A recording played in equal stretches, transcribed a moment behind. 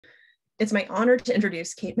It's my honor to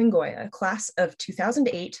introduce Cate Mingoya, class of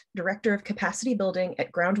 2008, Director of Capacity Building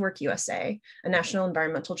at Groundwork USA, a national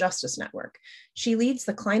environmental justice network. She leads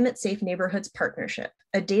the Climate Safe Neighborhoods Partnership,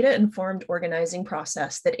 a data-informed organizing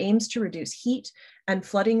process that aims to reduce heat and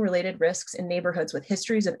flooding-related risks in neighborhoods with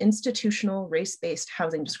histories of institutional race-based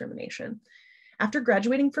housing discrimination. After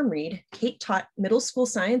graduating from Reed, Cate taught middle school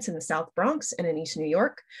science in the South Bronx and in East New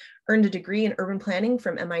York, earned a degree in urban planning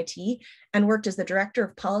from MIT, and worked as the Director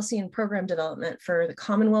of Policy and Program Development for the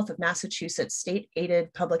Commonwealth of Massachusetts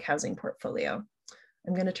state-aided public housing portfolio.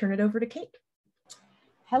 I'm going to turn it over to Cate.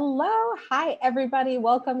 Hello, hi everybody.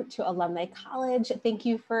 Welcome to Alumni College. Thank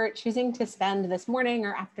you for choosing to spend this morning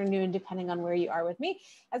or afternoon, depending on where you are with me,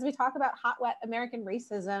 as we talk about hot, wet American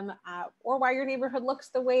racism, or why your neighborhood looks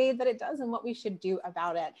the way that it does and what we should do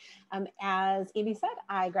about it. As Amy said,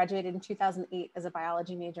 I graduated in 2008 as a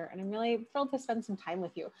biology major, and I'm really thrilled to spend some time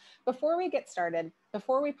with you. Before we get started,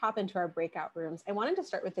 before we pop into our breakout rooms, I wanted to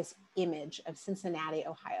start with this image of Cincinnati,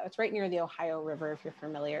 Ohio. It's right near the Ohio River, if you're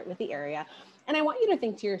familiar with the area. And I want you to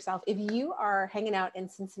think to yourself, if you are hanging out in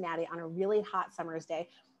Cincinnati on a really hot summer's day,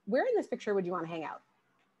 where in this picture would you want to hang out?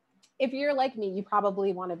 If you're like me, you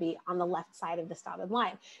probably want to be on the left side of this dotted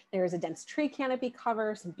line. There's a dense tree canopy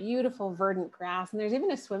cover, some beautiful verdant grass, and there's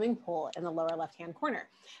even a swimming pool in the lower left-hand corner.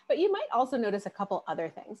 But you might also notice a couple other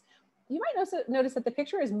things. You might also notice that the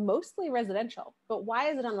picture is mostly residential, but why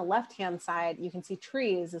is it on the left-hand side? You can see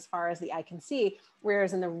trees as far as the eye can see,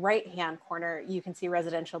 whereas in the right-hand corner, you can see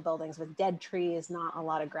residential buildings with dead trees, not a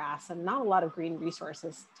lot of grass, and not a lot of green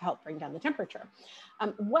resources to help bring down the temperature.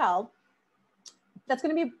 Well, that's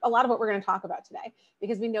going to be a lot of what we're going to talk about today,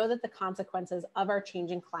 because we know that the consequences of our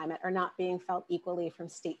changing climate are not being felt equally from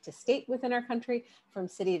state to state within our country, from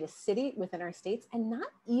city to city within our states, and not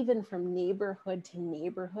even from neighborhood to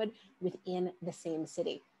neighborhood within the same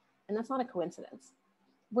city. And that's not a coincidence.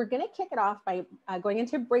 We're going to kick it off by going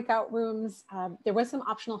into breakout rooms. There was some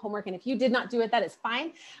optional homework, and if you did not do it, that is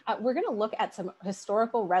fine. We're going to look at some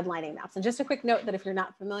historical redlining maps. And just a quick note that if you're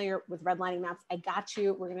not familiar with redlining maps, I got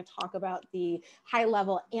you. We're going to talk about the high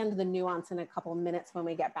level and the nuance in a couple minutes when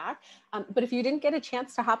we get back. But if you didn't get a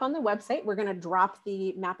chance to hop on the website, we're going to drop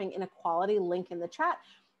the mapping inequality link in the chat.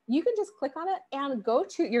 You can just click on it and go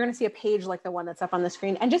to, you're going to see a page like the one that's up on the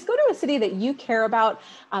screen, and just go to a city that you care about,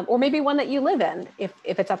 or maybe one that you live in if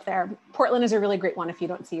it's up there. Portland is a really great one if you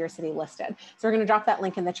don't see your city listed. So we're going to drop that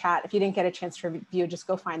link in the chat. If you didn't get a chance to review, just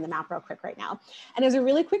go find the map real quick right now. And as a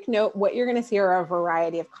really quick note, what you're going to see are a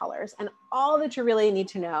variety of colors. And all that you really need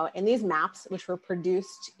to know in these maps, which were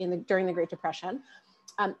produced during the Great Depression,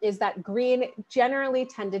 is that green generally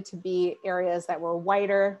tended to be areas that were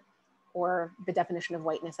whiter, or the definition of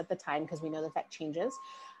whiteness at the time, because we know that that changes,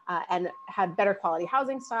 and had better quality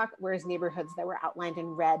housing stock, whereas neighborhoods that were outlined in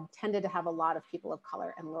red tended to have a lot of people of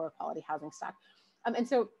color and lower quality housing stock. And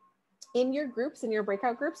so in your groups, in your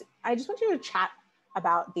breakout groups, I just want you to chat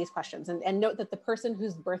about these questions and note that the person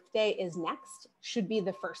whose birthday is next should be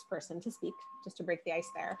the first person to speak, just to break the ice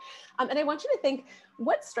there. And I want you to think,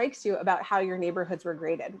 what strikes you about how your neighborhoods were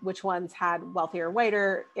graded? Which ones had wealthier,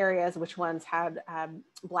 whiter areas? Which ones had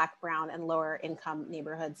Black, brown, and lower income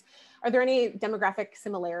neighborhoods? Are there any demographic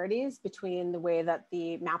similarities between the way that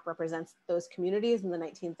the map represents those communities in the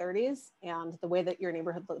 1930s and the way that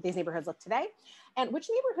these neighborhoods look today? And which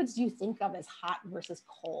neighborhoods do you think of as hot versus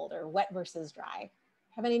cold, or wet versus dry?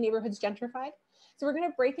 Have any neighborhoods gentrified? So we're going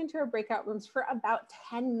to break into our breakout rooms for about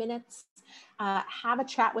 10 minutes, have a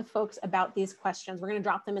chat with folks about these questions. We're going to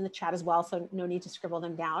drop them in the chat as well, so no need to scribble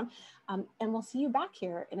them down. And we'll see you back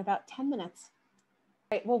here in about 10 minutes.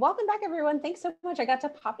 Right, well, welcome back, everyone. Thanks so much. I got to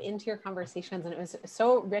pop into your conversations, and it was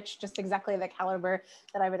so rich, just exactly the caliber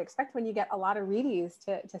that I would expect when you get a lot of readies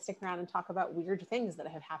to stick around and talk about weird things that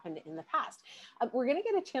have happened in the past. We're going to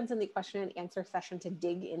get a chance in the question and answer session to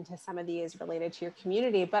dig into some of these related to your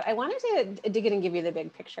community, but I wanted to dig in and give you the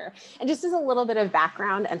big picture. And just as a little bit of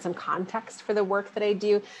background and some context for the work that I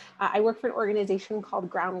do, I work for an organization called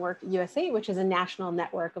Groundwork USA, which is a national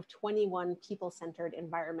network of 21 people-centered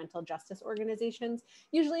environmental justice organizations,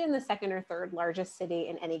 usually in the second or third largest city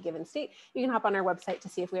in any given state. You can hop on our website to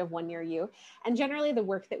see if we have one near you. And generally the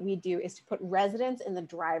work that we do is to put residents in the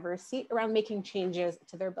driver's seat around making changes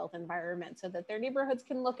to their built environment so that their neighborhoods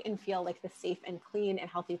can look and feel like the safe and clean and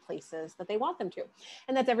healthy places that they want them to.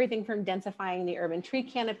 And that's everything from densifying the urban tree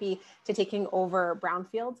canopy to taking over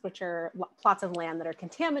brownfields, which are plots of land that are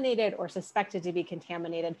contaminated or suspected to be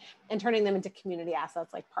contaminated, and turning them into community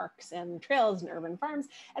assets like parks and trails and urban farms,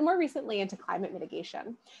 and more recently into climate mitigation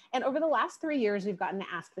segregation. And over the last 3 years, we've gotten to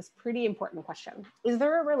ask this pretty important question. Is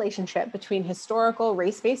there a relationship between historical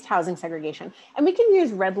race-based housing segregation? And we can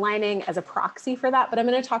use redlining as a proxy for that, but I'm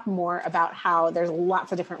going to talk more about how there's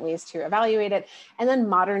lots of different ways to evaluate it, and then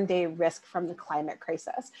modern day risk from the climate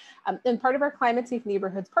crisis. And part of our Climate Safe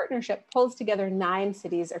Neighborhoods partnership pulls together 9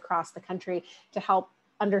 cities across the country to help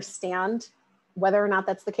understand whether or not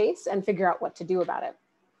that's the case and figure out what to do about it.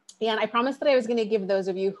 And I promised that I was going to give those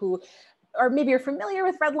of you who or maybe you're familiar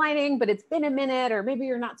with redlining, but it's been a minute, or maybe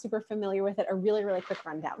you're not super familiar with it, a really, really quick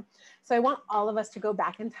rundown. So I want all of us to go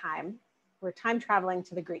back in time. We're time traveling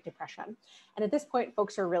to the Great Depression. And at this point,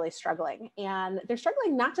 folks are really struggling. And they're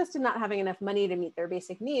struggling not just in not having enough money to meet their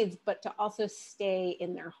basic needs, but to also stay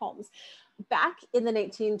in their homes. Back in the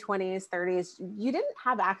 1920s, 30s, you didn't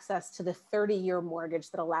have access to the 30-year mortgage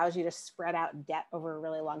that allows you to spread out debt over a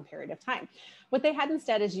really long period of time. What they had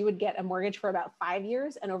instead is you would get a mortgage for about 5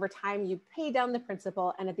 years, and over time you pay down the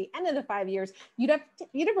principal, and at the end of the 5 years, you'd have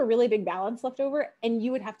a really big balance left over, and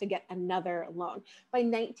you would have to get another loan. By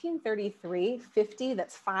 1933,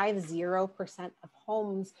 50% of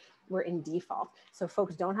homes were in default. So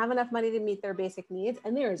folks don't have enough money to meet their basic needs,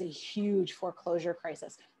 and there is a huge foreclosure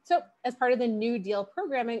crisis. So as part of the New Deal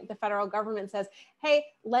programming, the federal government says, hey,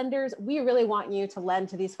 lenders, we really want you to lend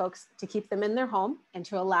to these folks to keep them in their home and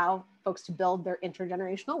to allow folks to build their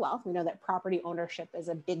intergenerational wealth. We know that property ownership is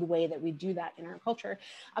a big way that we do that in our culture.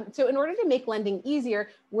 So in order to make lending easier,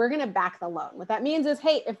 we're going to back the loan. What that means is,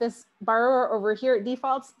 hey, if this borrower over here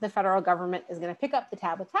defaults, the federal government is going to pick up the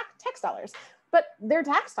tab with tax dollars. But they're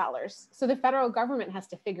tax dollars. So the federal government has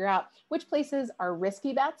to figure out which places are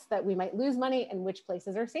risky bets that we might lose money and which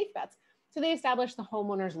places are safe bets. So they established the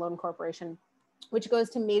Homeowners Loan Corporation, which goes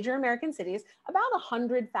to major American cities. About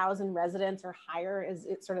 100,000 residents or higher is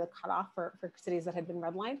sort of the cutoff for cities that had been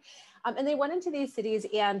redlined. And they went into these cities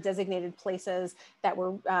and designated places that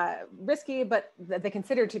were risky, but that they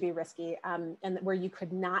considered to be risky, and where you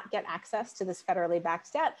could not get access to this federally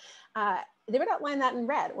backed debt. They would outline that in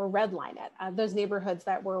red or redline it. Those neighborhoods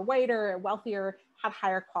that were whiter, wealthier, had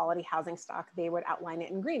higher quality housing stock, they would outline it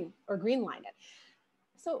in green or greenline it.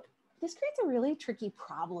 So this creates a really tricky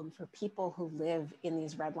problem for people who live in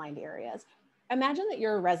these redlined areas. Imagine that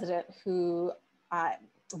you're a resident who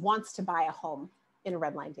wants to buy a home in a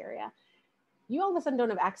redlined area. You all of a sudden don't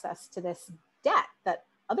have access to this debt that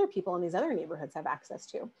other people in these other neighborhoods have access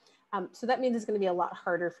to. So that means it's going to be a lot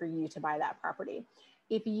harder for you to buy that property.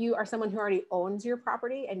 If you are someone who already owns your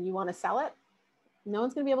property and you want to sell it, no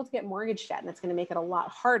one's going to be able to get mortgage debt, and it's going to make it a lot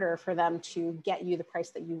harder for them to get you the price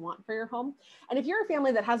that you want for your home. And if you're a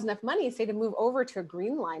family that has enough money, say, to move over to a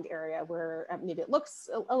green-lined area where maybe it looks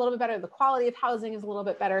a little bit better, the quality of housing is a little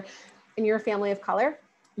bit better, and you're a family of color,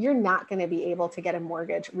 you're not going to be able to get a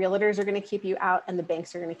mortgage. Realtors are going to keep you out, and the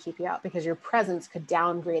banks are going to keep you out, because your presence could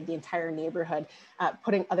downgrade the entire neighborhood,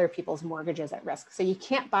 putting other people's mortgages at risk. So you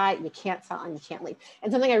can't buy, you can't sell, and you can't leave.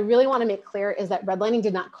 And something I really want to make clear is that redlining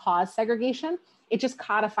did not cause segregation. It just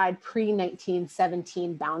codified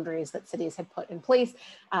pre-1917 boundaries that cities had put in place,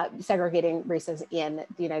 segregating races in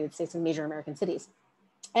the United States and major American cities.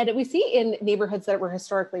 And we see in neighborhoods that were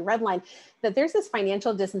historically redlined that there's this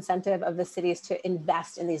financial disincentive of the cities to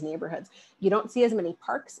invest in these neighborhoods. You don't see as many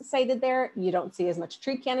parks sited there. You don't see as much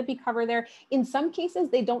tree canopy cover there. In some cases,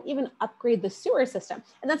 they don't even upgrade the sewer system.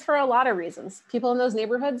 And that's for a lot of reasons. People in those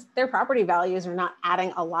neighborhoods, their property values are not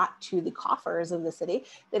adding a lot to the coffers of the city.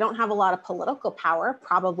 They don't have a lot of political power,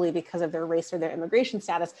 probably because of their race or their immigration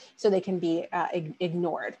status, so they can be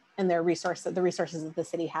ignored. And the resources that the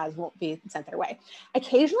city has won't be sent their way.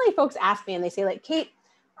 Occasionally folks ask me and they say, like, Kate,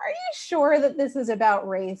 are you sure that this is about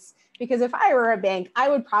race? Because if I were a bank, I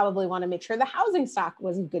would probably want to make sure the housing stock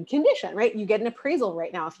was in good condition, right? You get an appraisal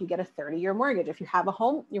right now if you get a 30-year mortgage. If you have a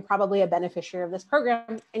home, you're probably a beneficiary of this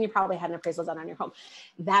program, and you probably had an appraisal done on your home.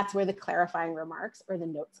 That's where the clarifying remarks or the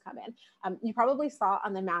notes come in. You probably saw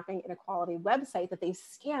on the Mapping Inequality website that they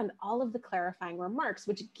scanned all of the clarifying remarks,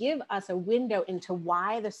 which give us a window into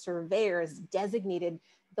why the surveyors designated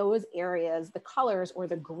those areas, the colors or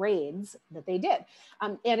the grades that they did.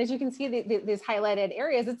 And as you can see, these highlighted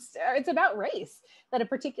areas, it's about race, that a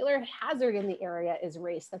particular hazard in the area is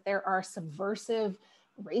race, that there are subversive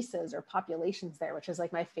races or populations there, which is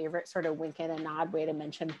like my favorite sort of wink and a nod way to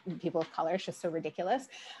mention people of color. It's just so ridiculous.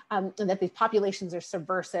 And that these populations are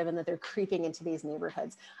subversive and that they're creeping into these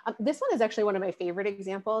neighborhoods. This one is actually one of my favorite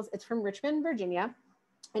examples. It's from Richmond, Virginia,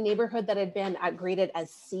 a neighborhood that had been graded as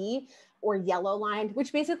C, or yellow lined,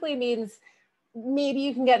 which basically means maybe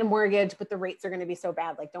you can get a mortgage, but the rates are going to be so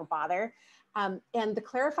bad, like, don't bother. And the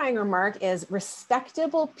clarifying remark is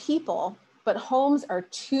respectable people, but homes are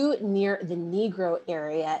too near the Negro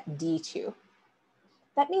area, D2.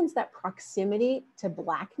 that means that proximity to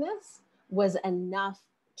Blackness was enough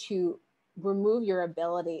to remove your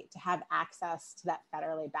ability to have access to that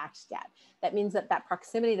federally backed debt. That means that that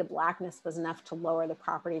proximity to Blackness was enough to lower the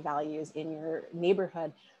property values in your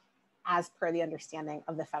neighborhood, as per the understanding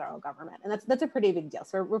of the federal government. And that's a pretty big deal.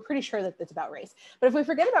 So we're pretty sure that it's about race. But if we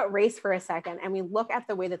forget about race for a second and we look at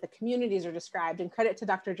the way that the communities are described, and credit to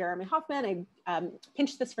Dr. Jeremy Hoffman, I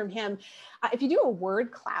pinched this from him. If you do a word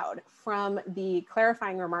cloud from the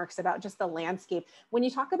clarifying remarks about just the landscape, when you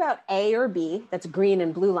talk about A or B, that's green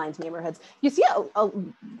and blue lined neighborhoods, you see a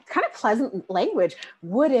kind of pleasant language,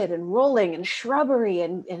 wooded and rolling and shrubbery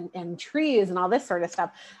and trees and all this sort of stuff.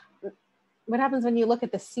 What happens when you look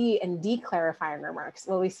at the C and D clarifying remarks?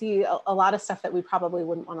 Well, we see a lot of stuff that we probably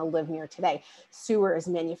wouldn't want to live near today. Sewers,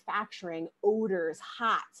 manufacturing, odors,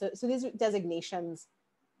 hot. So these designations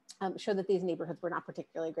show that these neighborhoods were not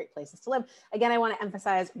particularly great places to live. Again, I want to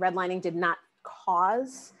emphasize redlining did not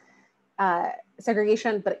cause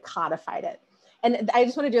segregation, but it codified it. And I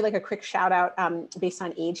just want to do like a quick shout out based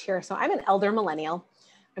on age here. So I'm an elder millennial.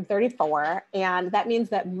 I'm 34, and that means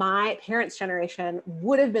that my parents' generation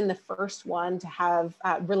would have been the first one to have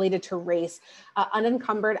related to race,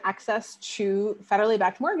 unencumbered access to federally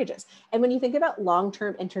backed mortgages. And when you think about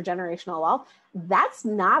long-term intergenerational wealth, that's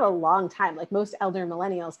not a long time. Like most elder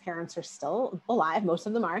millennials, parents are still alive, most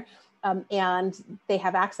of them are, and they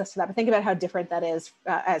have access to that. But think about how different that is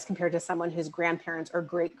as compared to someone whose grandparents or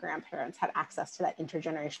great-grandparents had access to that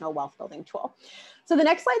intergenerational wealth building tool. So the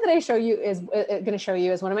next slide that I show you is going to show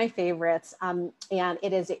you is one of my favorites, and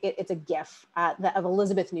it's a GIF of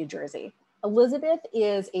Elizabeth, New Jersey. Elizabeth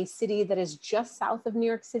is a city that is just south of New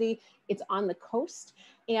York City. It's on the coast,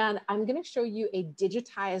 and I'm going to show you a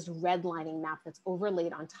digitized redlining map that's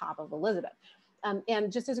overlaid on top of Elizabeth.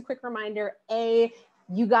 And just as a quick reminder, A,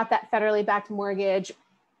 you got that federally backed mortgage,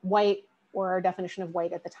 white, or our definition of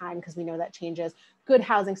white at the time, because we know that changes. Good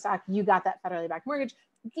housing stock, you got that federally backed mortgage.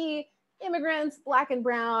 D, immigrants, black and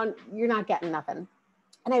brown, you're not getting nothing.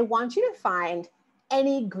 And I want you to find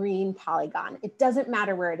any green polygon. It doesn't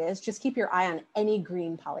matter where it is, just keep your eye on any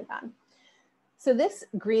green polygon. So this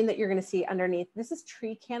green that you're gonna see underneath, this is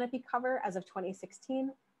tree canopy cover as of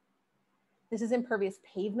 2016. This is impervious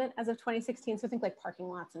pavement as of 2016. So think like parking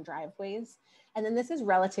lots and driveways. And then this is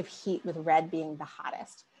relative heat, with red being the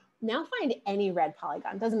hottest. Now find any red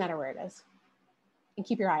polygon, doesn't matter where it is, and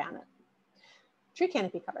keep your eye on it. Tree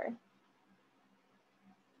canopy cover.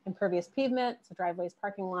 Impervious pavement, so driveways,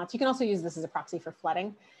 parking lots. You can also use this as a proxy for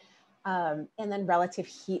flooding. And then relative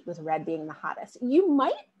heat, with red being the hottest. You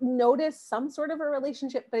might notice some sort of a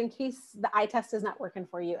relationship, but in case the eye test is not working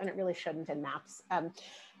for you, and it really shouldn't in maps,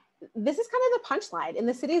 this is kind of the punchline. In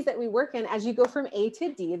the cities that we work in, as you go from A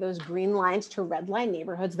to D, those green lines to red line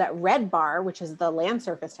neighborhoods, that red bar, which is the land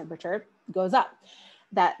surface temperature, goes up.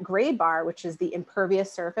 That gray bar, which is the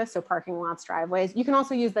impervious surface, so parking lots, driveways, you can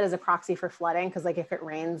also use that as a proxy for flooding, because like if it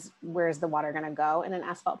rains, where's the water gonna go in an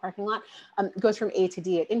asphalt parking lot? Goes from A to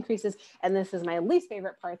D, it increases. And this is my least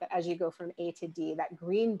favorite part, that as you go from A to D, that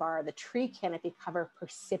green bar, the tree canopy cover,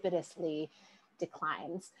 precipitously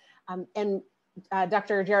declines.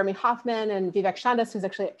 Dr. Jeremy Hoffman and Vivek Chandas, who's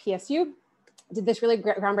actually at PSU, did this really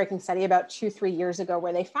groundbreaking study about 2-3 years ago,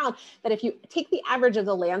 where they found that if you take the average of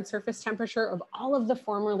the land surface temperature of all of the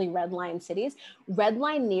formerly redline cities,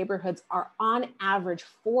 redline neighborhoods are on average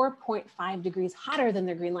 4.5 degrees hotter than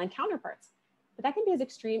their green line counterparts. But that can be as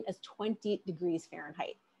extreme as 20 degrees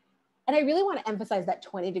Fahrenheit. And I really want to emphasize that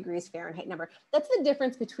 20 degrees Fahrenheit number. That's the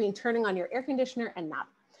difference between turning on your air conditioner and not.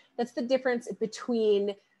 That's the difference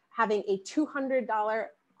between having a $200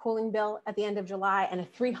 cooling bill at the end of July and a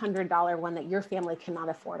 $300 one that your family cannot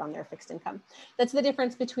afford on their fixed income. That's the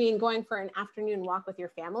difference between going for an afternoon walk with your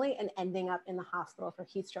family and ending up in the hospital for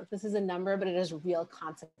heat stroke. This is a number, but it has real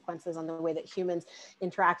consequences on the way that humans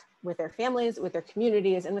interact with their families, with their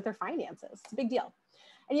communities, and with their finances. It's a big deal.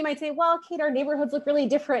 And you might say, well, Kate, our neighborhoods look really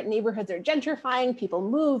different. Neighborhoods are gentrifying, people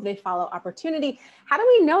move, they follow opportunity. How do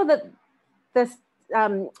we know that this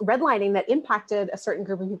redlining that impacted a certain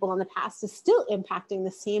group of people in the past is still impacting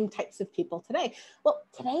the same types of people today? Well,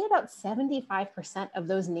 today about 75% of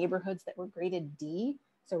those neighborhoods that were graded D,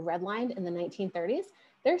 so redlined in the 1930s,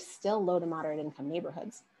 they're still low to moderate income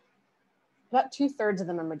neighborhoods. About 2/3 of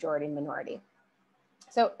them are majority minority.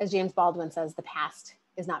 So as James Baldwin says, the past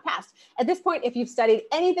is not past. At this point, if you've studied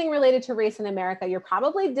anything related to race in America, you're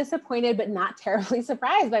probably disappointed, but not terribly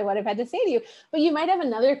surprised by what I've had to say to you. But you might have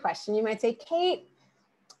another question. You might say, Kate,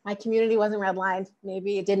 my community wasn't redlined.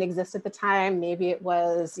 Maybe it didn't exist at the time. Maybe it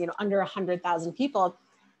was, under 100,000 people.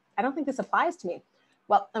 I don't think this applies to me.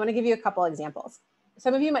 Well, I'm going to give you a couple examples.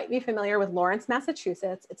 Some of you might be familiar with Lawrence,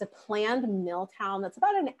 Massachusetts. It's a planned mill town that's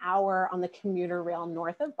about an hour on the commuter rail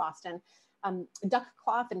north of Boston. Duck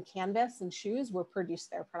cloth and canvas and shoes were produced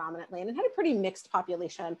there predominantly, and it had a pretty mixed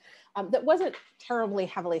population that wasn't terribly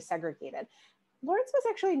heavily segregated. Lawrence was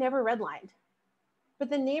actually never redlined, but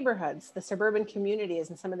the neighborhoods, the suburban communities,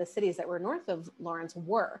 and some of the cities that were north of Lawrence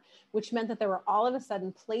were, which meant that there were all of a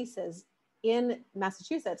sudden places in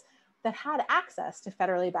Massachusetts that had access to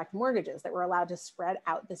federally backed mortgages that were allowed to spread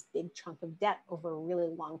out this big chunk of debt over a really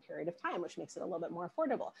long period of time, which makes it a little bit more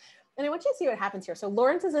affordable. And I want you to see what happens here. So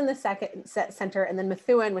Lawrence is in the second center, and then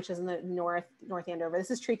Methuen, which is in the north Andover. This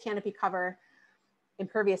is tree canopy cover,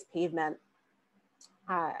 impervious pavement,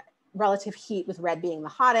 relative heat with red being the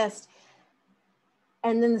hottest.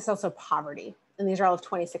 And then there's also poverty. And these are all of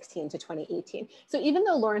 2016 to 2018. So even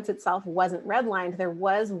though Lawrence itself wasn't redlined, there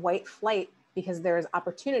was white flight because there's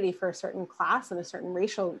opportunity for a certain class and a certain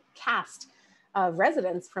racial caste of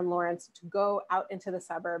residents from Lawrence to go out into the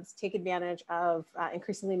suburbs, take advantage of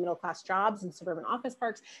increasingly middle-class jobs in suburban office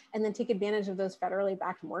parks, and then take advantage of those federally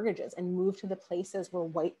backed mortgages and move to the places where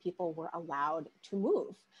white people were allowed to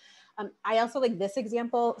move. I also like this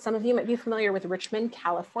example. Some of you might be familiar with Richmond,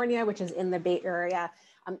 California, which is in the Bay Area.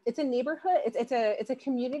 It's a neighborhood, it's a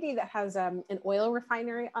community that has an oil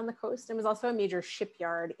refinery on the coast and was also a major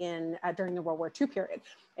shipyard during the World War II period.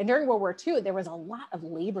 And during World War II, there was a lot of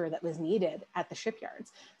labor that was needed at the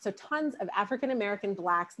shipyards. So tons of African-American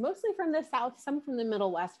Blacks, mostly from the South, some from the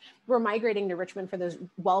Middle West, were migrating to Richmond for those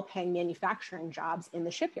well-paying manufacturing jobs in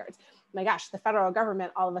the shipyards. My gosh, the federal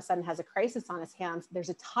government all of a sudden has a crisis on its hands. There's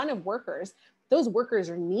a ton of workers. Those workers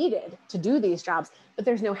are needed to do these jobs, but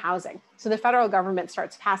there's no housing. So the federal government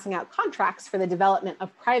starts passing out contracts for the development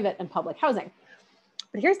of private and public housing.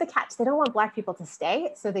 But here's the catch. They don't want Black people to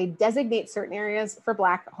stay. So they designate certain areas for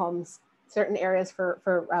Black homes, certain areas for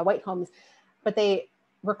white homes, but they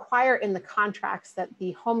require in the contracts that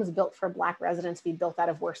the homes built for Black residents be built out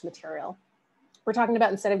of worse material. We're talking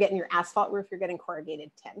about instead of getting your asphalt roof, you're getting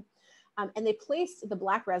corrugated tin. And they placed the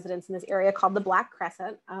Black residents in this area called the Black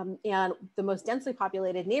Crescent. And the most densely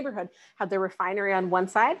populated neighborhood had the refinery on one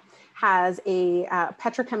side, has a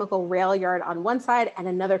petrochemical rail yard on one side and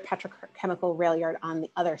another petrochemical rail yard on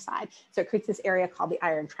the other side. So it creates this area called the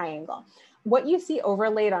Iron Triangle. What you see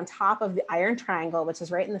overlaid on top of the Iron Triangle, which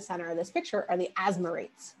is right in the center of this picture, are the asthma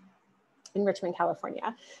rates in Richmond,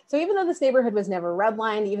 California. So even though this neighborhood was never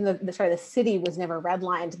redlined, even though, the city was never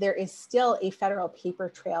redlined, there is still a federal paper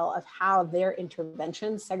trail of how their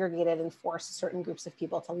interventions segregated and forced certain groups of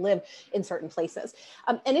people to live in certain places.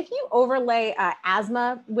 And if you overlay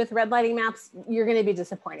asthma with redlining maps, you're gonna be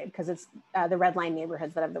disappointed because it's the redline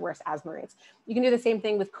neighborhoods that have the worst asthma rates. You can do the same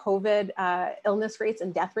thing with COVID illness rates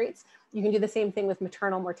and death rates. You can do the same thing with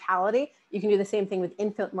maternal mortality. You can do the same thing with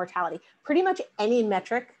infant mortality. Pretty much any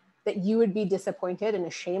metric that you would be disappointed and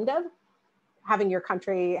ashamed of having your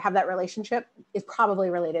country have that relationship is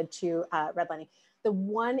probably related to redlining. The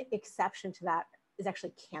one exception to that is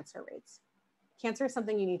actually cancer rates. Cancer is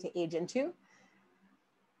something you need to age into.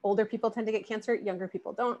 Older people tend to get cancer, younger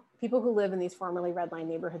people don't. People who live in these formerly redlined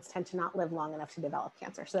neighborhoods tend to not live long enough to develop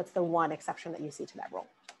cancer. So that's the one exception that you see to that rule.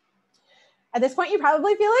 At this point, you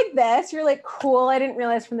probably feel like this. You're like, cool, I didn't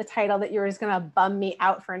realize from the title that you were just gonna bum me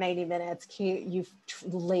out for 90 minutes. You've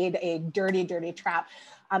laid a dirty, dirty trap.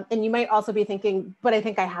 And you might also be thinking, but I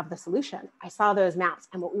think I have the solution. I saw those maps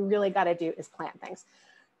and what we really gotta do is plant things.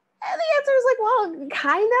 And the answer is like, well,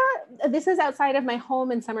 kinda. This is outside of my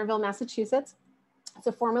home in Somerville, Massachusetts. It's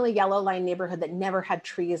a formerly yellow line neighborhood that never had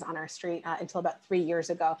trees on our street until about 3 years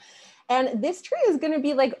ago. And this tree is gonna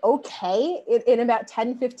be like, okay, in about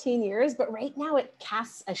 10, 15 years, but right now it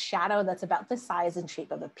casts a shadow that's about the size and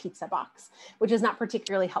shape of a pizza box, which is not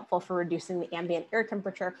particularly helpful for reducing the ambient air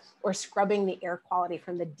temperature or scrubbing the air quality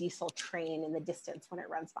from the diesel train in the distance when it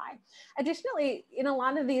runs by. Additionally, in a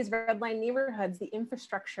lot of these redline neighborhoods, the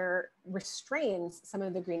infrastructure restrains some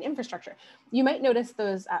of the green infrastructure. You might notice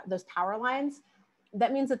those power lines.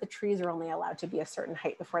 That means that the trees are only allowed to be a certain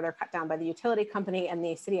height before they're cut down by the utility company, and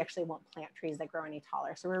the city actually won't plant trees that grow any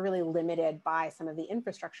taller. So we're really limited by some of the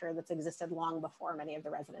infrastructure that's existed long before many of the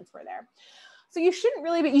residents were there. So you shouldn't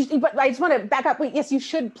really be, but I just want to back up. Yes, you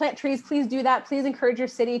should plant trees. Please do that. Please encourage your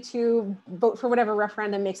city to vote for whatever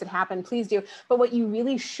referendum makes it happen. Please do. But what you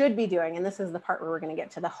really should be doing, and this is the part where we're going to get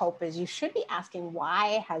to the hope, is you should be asking,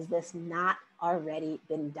 why has this not already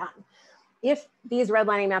been done? If these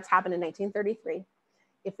redlining maps happened in 1933,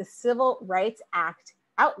 if the Civil Rights Act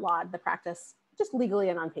outlawed the practice, just legally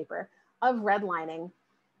and on paper, of redlining,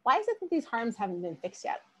 why is it that these harms haven't been fixed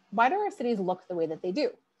yet? Why do our cities look the way that they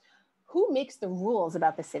do? Who makes the rules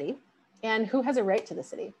about the city and who has a right to the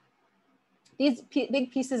city? these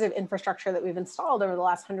big pieces of infrastructure that we've installed over the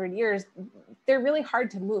last 100 years, they're really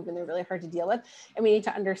hard to move and they're really hard to deal with. And we need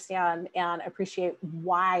to understand and appreciate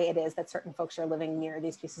why it is that certain folks are living near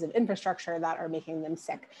these pieces of infrastructure that are making them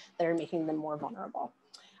sick, that are making them more vulnerable.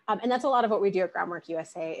 And that's a lot of what we do at Groundwork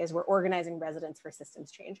USA is we're organizing residents for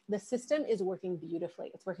systems change. The system is working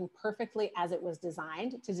beautifully. It's working perfectly as it was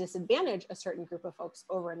designed to disadvantage a certain group of folks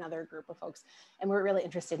over another group of folks. And we're really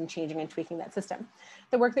interested in changing and tweaking that system.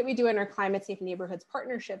 The work that we do in our Climate Safe Neighborhoods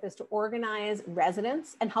Partnership is to organize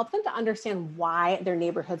residents and help them to understand why their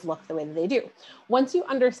neighborhoods look the way that they do. Once you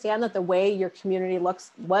understand that the way your community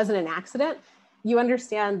looks wasn't an accident, you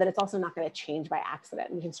understand that it's also not going to change by accident,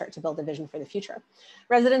 and you can start to build a vision for the future.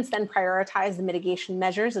 Residents then prioritize the mitigation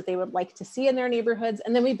measures that they would like to see in their neighborhoods,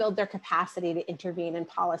 and then we build their capacity to intervene in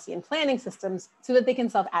policy and planning systems so that they can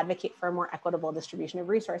self-advocate for a more equitable distribution of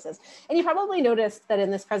resources. And you probably noticed that in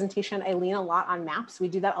this presentation, I lean a lot on maps. We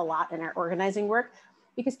do that a lot in our organizing work,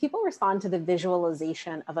 because people respond to the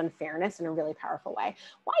visualization of unfairness in a really powerful way.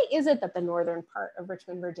 Why is it that the northern part of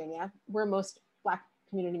Richmond, Virginia, where most Black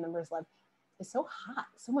community members live, is so hot,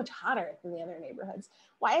 so much hotter than the other neighborhoods?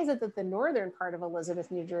 Why is it that the northern part of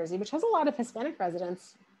Elizabeth, New Jersey, which has a lot of Hispanic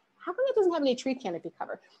residents, how come it doesn't have any tree canopy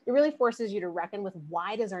cover? It really forces you to reckon with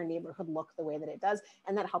why does our neighborhood look the way that it does,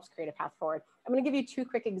 and that helps create a path forward. I'm gonna give you 2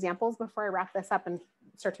 quick examples before I wrap this up and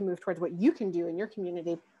start to move towards what you can do in your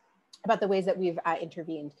community about the ways that we've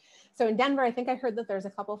intervened. So in Denver, I think I heard that there's a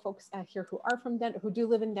couple of folks here who are from Denver, who do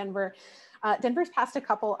live in Denver. Denver's passed a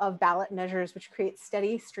couple of ballot measures which create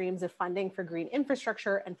steady streams of funding for green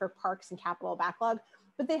infrastructure and for parks and capital backlog,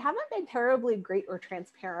 but they haven't been terribly great or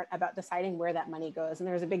transparent about deciding where that money goes. And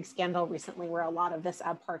there was a big scandal recently where a lot of this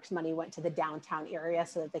parks money went to the downtown area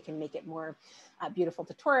so that they can make it more beautiful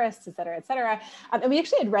to tourists, et cetera, et cetera. And we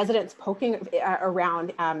actually had residents poking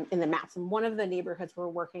around in the maps. And one of the neighborhoods we're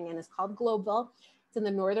working in is called Globeville. It's in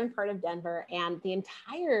the northern part of Denver, and the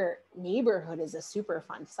entire neighborhood is a super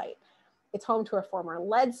fun site. It's home to a former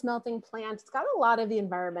lead smelting plant. It's got a lot of the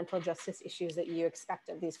environmental justice issues that you expect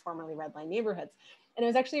of these formerly redline neighborhoods. And it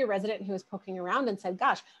was actually a resident who was poking around and said,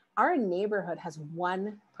 gosh, our neighborhood has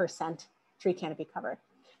 1% tree canopy cover.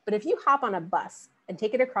 But if you hop on a bus and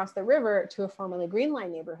take it across the river to a formerly green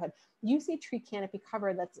line neighborhood, you see tree canopy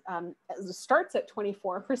cover that starts at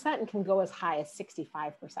 24% and can go as high as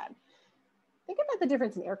 65%. Think about the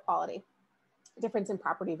difference in air quality, difference in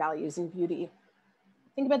property values and beauty.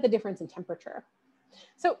 Think about the difference in temperature.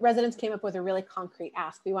 So residents came up with a really concrete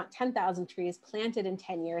ask. We want 10,000 trees planted in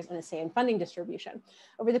 10 years and a say in funding distribution.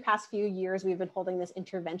 Over the past few years, we've been holding this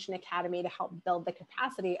intervention academy to help build the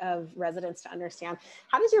capacity of residents to understand,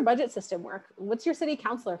 how does your budget system work? What's your city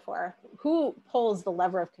councilor for? Who pulls the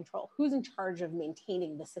lever of control? Who's in charge of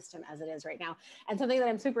maintaining the system as it is right now? And something that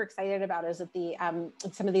I'm super excited about is that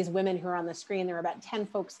some of these women who are on the screen, there are about 10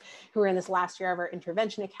 folks who are in this last year of our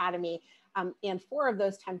intervention academy. And 4 of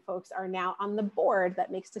those 10 folks are now on the board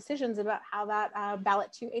that makes decisions about how that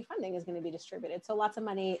ballot 2A funding is going to be distributed. So lots of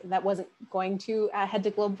money that wasn't going to head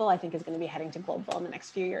to Globeville, I think is going to be heading to Globeville in the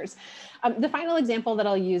next few years. The final example that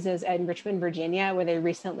I'll use is in Richmond, Virginia, where they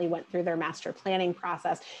recently went through their master planning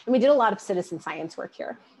process. And we did a lot of citizen science work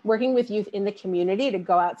here, working with youth in the community to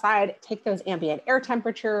go outside, take those ambient air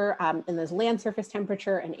temperature and those land surface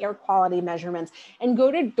temperature and air quality measurements, and go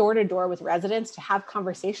to door with residents to have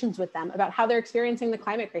conversations with them about how they're experiencing the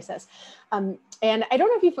climate crisis. And I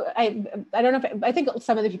don't know if I think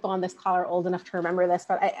some of the people on this call are old enough to remember this,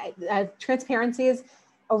 but transparencies,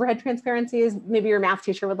 overhead transparencies, maybe your math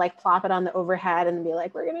teacher would like plop it on the overhead and be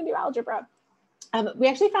like, we're gonna do algebra. We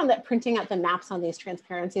actually found that printing out the maps on these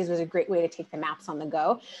transparencies was a great way to take the maps on the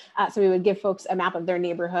go. So we would give folks a map of their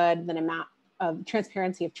neighborhood, then a map of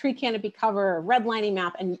transparency of tree canopy cover, a redlining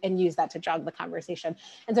map, and use that to jog the conversation.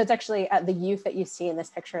 And so it's actually the youth that you see in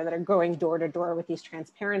this picture that are going door to door with these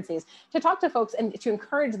transparencies to talk to folks and to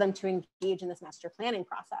encourage them to engage in this master planning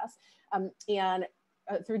process.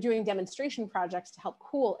 Through doing demonstration projects to help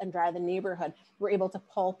cool and dry the neighborhood, we're able to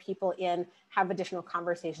pull people in, have additional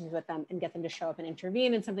conversations with them, and get them to show up and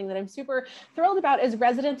intervene. And something that I'm super thrilled about is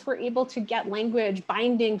residents were able to get language,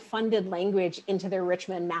 binding funded language into their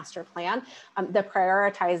Richmond master plan that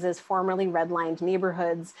prioritizes formerly redlined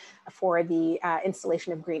neighborhoods for the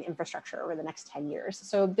installation of green infrastructure over the next 10 years.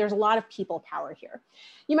 So there's a lot of people power here.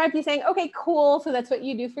 You might be saying, okay, cool. So that's what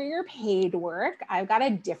you do for your paid work. I've got a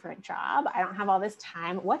different job. I don't have all this time.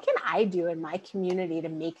 What can I do in my community to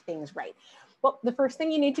make things right? Well, the first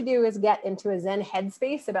thing you need to do is get into a Zen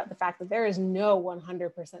headspace about the fact that there is no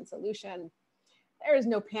 100% solution. There is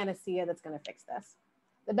no panacea that's going to fix this.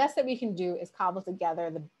 The best that we can do is cobble together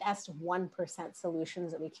the best 1%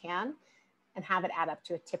 solutions that we can and have it add up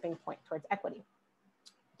to a tipping point towards equity.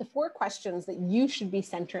 The 4 questions that you should be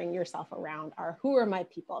centering yourself around are, who are my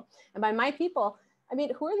people? And by my people, I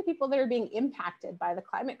mean, who are the people that are being impacted by the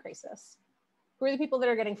climate crisis? Who are the people that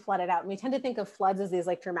are getting flooded out? And we tend to think of floods as these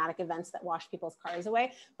like dramatic events that wash people's cars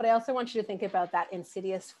away. But I also want you to think about that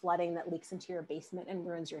insidious flooding that leaks into your basement and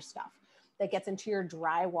ruins your stuff, that gets into your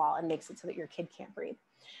drywall and makes it so that your kid can't breathe.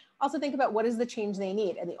 Also think about what is the change they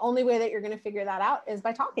need. And the only way that you're going to figure that out is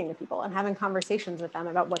by talking to people and having conversations with them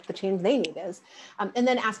about what the change they need is. And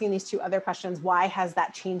then asking these 2 other questions: why has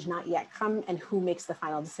that change not yet come? And who makes the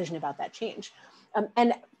final decision about that change?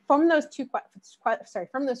 And from those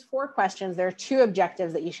 4 questions, there are 2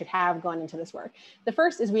 objectives that you should have going into this work. The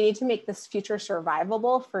first is we need to make this future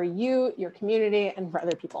survivable for you, your community, and for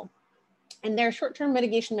other people. And there are short-term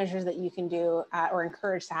mitigation measures that you can do or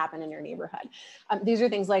encourage to happen in your neighborhood. These are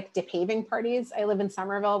things like depaving parties. I live in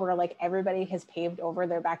Somerville, where like everybody has paved over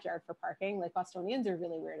their backyard for parking. Like Bostonians are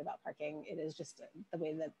really weird about parking. It is just the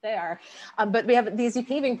way that they are. But we have these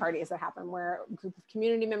depaving parties that happen where a group of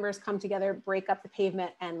community members come together, break up the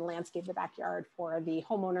pavement and landscape the backyard for the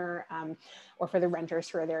homeowner or for the renters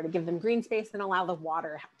who are there, to give them green space and allow the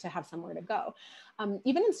water to have somewhere to go.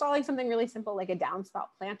 Even installing something really simple like a downspout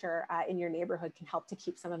planter in your neighborhood can help to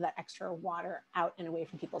keep some of that extra water out and away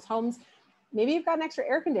from people's homes. Maybe you've got an extra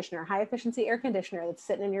air conditioner, high efficiency air conditioner that's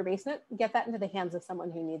sitting in your basement. Get that into the hands of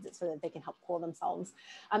someone who needs it so that they can help cool themselves,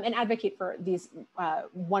 and advocate for these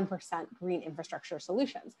 1% green infrastructure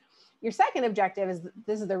solutions. Your second objective is,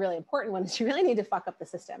 this is the really important one, is you really need to fuck up the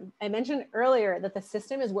system. I mentioned earlier that the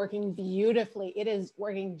system is working beautifully. It is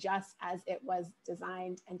working just as it was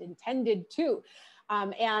designed and intended to.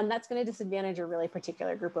 And that's going to disadvantage a really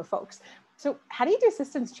particular group of folks. So how do you do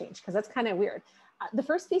systems change? Because that's kind of weird. The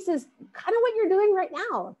first piece is kind of what you're doing right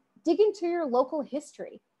now. Dig into your local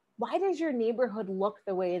history. Why does your neighborhood look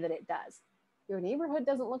the way that it does? Your neighborhood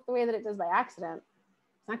doesn't look the way that it does by accident.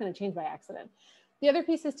 It's not going to change by accident. The other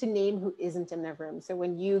piece is to name who isn't in the room. So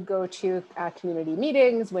when you go to community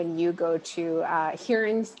meetings, when you go to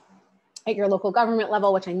hearings at your local government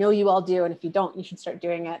level, which I know you all do, and if you don't, you should start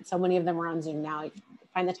doing it. So many of them are on Zoom now.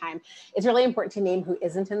 Find the time. It's really important to name who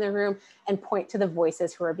isn't in the room and point to the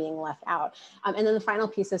voices who are being left out. And then the final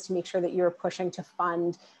piece is to make sure that you're pushing to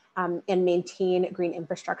fund and maintain green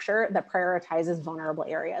infrastructure that prioritizes vulnerable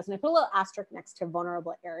areas. And I put a little asterisk next to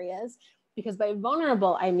vulnerable areas, because by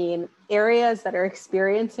vulnerable, I mean areas that are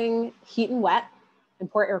experiencing heat and wet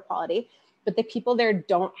and poor air quality, but the people there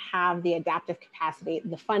don't have the adaptive capacity,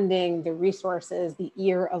 the funding, the resources, the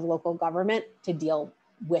ear of local government to deal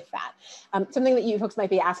with that. Something that you folks might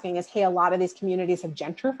be asking is, hey, a lot of these communities have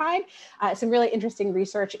gentrified. Some really interesting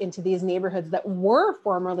research into these neighborhoods that were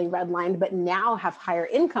formerly redlined, but now have higher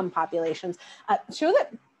income populations, show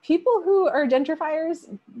that people who are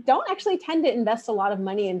gentrifiers don't actually tend to invest a lot of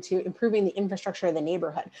money into improving the infrastructure of the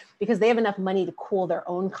neighborhood, because they have enough money to cool their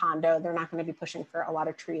own condo. They're not going to be pushing for a lot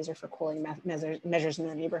of trees or for cooling measures in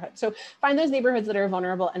their neighborhood. So find those neighborhoods that are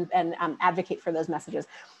vulnerable and advocate for those messages.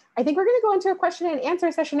 I think we're going to go into a question and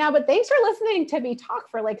answer session now, but thanks for listening to me talk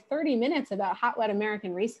for like 30 minutes about hot, wet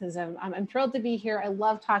American racism. I'm thrilled to be here. I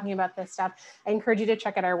love talking about this stuff. I encourage you to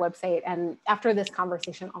check out our website. And after this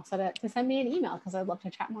conversation, also to send me an email, because I'd love to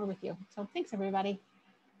chat more with you. So thanks, everybody.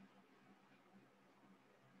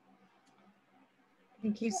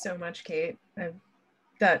 Thank you so much, Kate.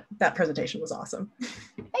 That presentation was awesome.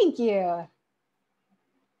 Thank you.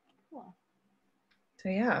 Cool. So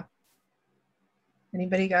yeah.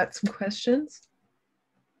 Anybody got some questions?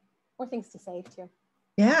 Or things to say too.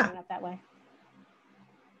 Yeah. Up that way.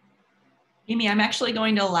 Amy, I'm actually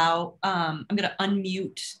going to allow, I'm going to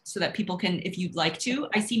unmute so that people can, if you'd like to.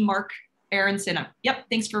 I see Mark Aronson. Yep,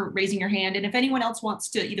 thanks for raising your hand. And if anyone else wants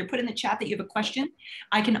to either put in the chat that you have a question,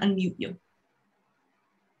 I can unmute you.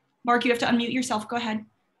 Mark, you have to unmute yourself. Go ahead.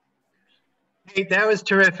 Hey, that was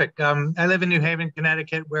terrific. I live in New Haven,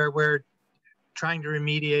 Connecticut, where we're trying to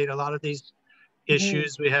remediate a lot of these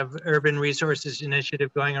issues. We have Urban Resources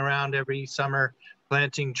Initiative going around every summer,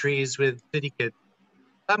 planting trees with city kids.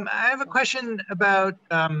 I have a question about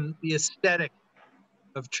the aesthetic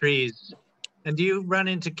of trees. And do you run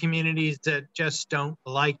into communities that just don't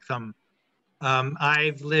like them?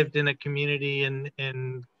 I've lived in a community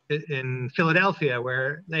in Philadelphia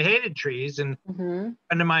where they hated trees, and a friend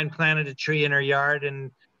of mine planted a tree in her yard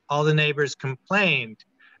and all the neighbors complained.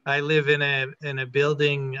 I live in a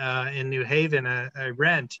building in New Haven, I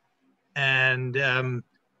rent, and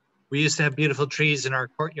we used to have beautiful trees in our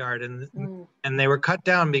courtyard, and they were cut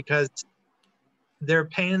down because they're a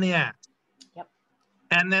pain in the ass. Yep.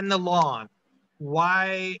 And then the lawn.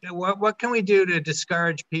 What can we do to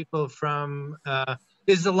discourage people from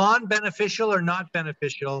Is the lawn beneficial or not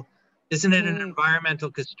beneficial? Isn't it an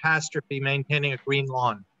environmental catastrophe maintaining a green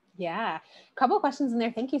lawn? Yeah, a couple of questions in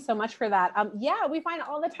there. Thank you so much for that. Yeah, we find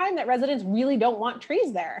all the time that residents really don't want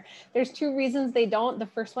trees there. There's two reasons they don't. The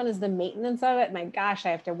first one is the maintenance of it. My gosh, I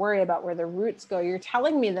have to worry about where the roots go. You're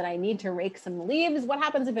telling me that I need to rake some leaves. What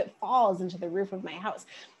happens if it falls into the roof of my house?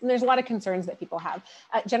 And there's a lot of concerns that people have.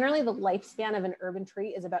 Generally, the lifespan of an urban tree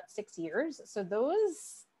is about 6 years. So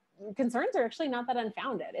those concerns are actually not that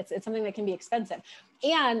unfounded. It's something that can be expensive.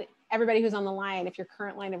 And everybody who's on the line, if your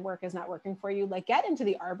current line of work is not working for you, like get into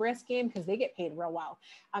the arborist game because they get paid real well.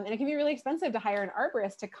 And it can be really expensive to hire an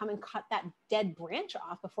arborist to come and cut that dead branch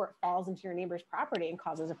off before it falls into your neighbor's property and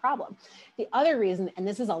causes a problem. The other reason, and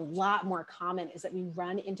this is a lot more common, is that we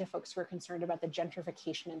run into folks who are concerned about the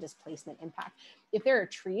gentrification and displacement impact. If there are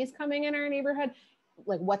trees coming in our neighborhood,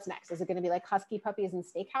 like what's next? Is it going to be like husky puppies and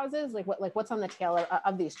steakhouses? Like what's on the tail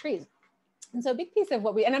of these trees? And so a big piece of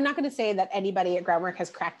what and I'm not going to say that anybody at Groundwork has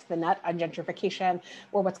cracked the nut on gentrification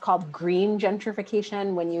or what's called green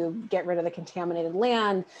gentrification, when you get rid of the contaminated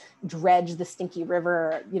land, dredge the stinky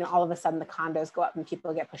river, all of a sudden the condos go up and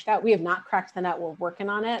people get pushed out. We have not cracked the nut. We're working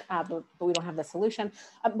on it, but we don't have the solution.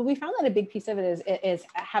 But we found that a big piece of it is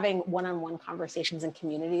having one-on-one conversations in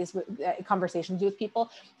communities, conversations with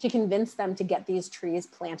people to convince them to get these trees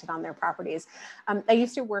planted on their properties. I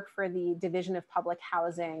used to work for the Division of Public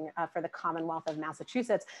Housing for the Commonwealth of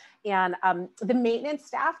Massachusetts. And the maintenance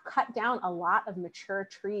staff cut down a lot of mature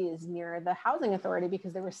trees near the housing authority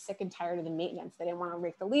because they were sick and tired of the maintenance. They didn't want to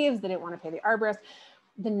rake the leaves. They didn't want to pay the arborist.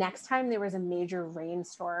 The next time there was a major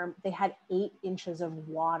rainstorm, they had 8 inches of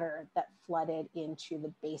water that flooded into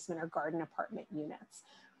the basement or garden apartment units.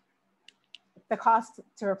 The cost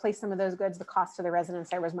to replace some of those goods, the cost to the residents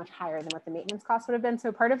there was much higher than what the maintenance cost would have been.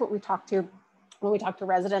 So part of what we talked to when we talk to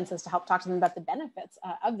residents is to help talk to them about the benefits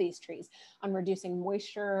of these trees, on reducing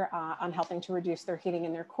moisture, on helping to reduce their heating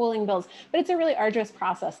and their cooling bills. But it's a really arduous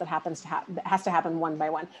process that has to happen one by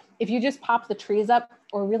one. If you just pop the trees up,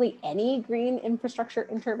 or really any green infrastructure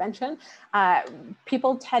intervention,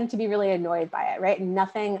 people tend to be really annoyed by it, right?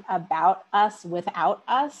 Nothing about us without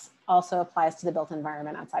us also applies to the built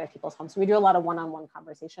environment outside of people's homes. So we do a lot of one-on-one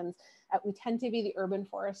conversations. We tend to be the urban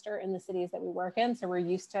forester in the cities that we work in. So we're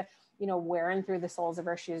used to, wearing through the soles of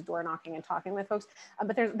our shoes, door knocking and talking with folks.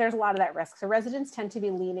 But there's a lot of that risk. So residents tend to be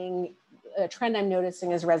leaning, a trend I'm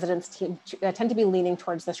noticing is residents tend to be leaning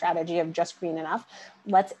towards the strategy of just green enough.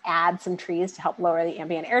 Let's add some trees to help lower the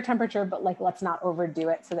ambient air temperature, but let's not overdo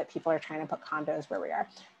it so that people are trying to put condos where we are.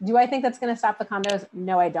 Do I think that's going to stop the condos?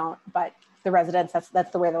 No, I don't. But the residents, that's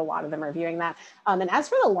the way that a lot of them are viewing that. And as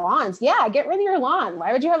for the lawns, yeah, get rid of your lawn.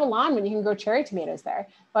 Why would you have a lawn when you can grow cherry tomatoes there?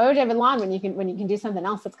 Why would you have a lawn when you can do something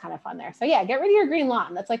else that's kind of fun there? So yeah, get rid of your green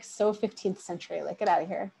lawn. That's so 15th century. Get out of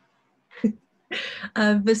here.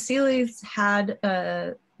 Vasily's had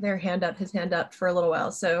his hand up for a little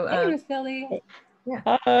while. So hey, Vasily. Yeah.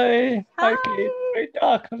 Hi, Kate. Great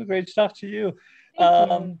talk. Great stuff to you.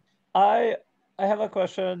 I have a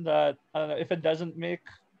question that I don't know if it doesn't make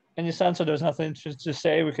any sense or there's nothing to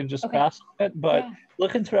say, we can just pass on it. But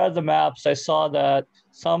looking throughout the maps, I saw that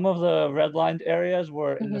some of the redlined areas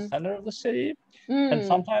were in the center of the city, and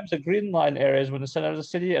sometimes the green line areas were in the center of the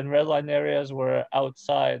city, and red line areas were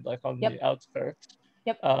outside, on the outskirts.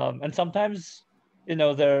 And sometimes,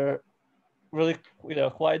 they're really,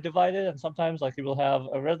 quite divided, and sometimes you will have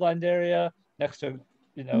a redlined area next to,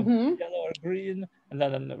 yellow or green, and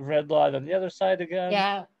then a red line on the other side again.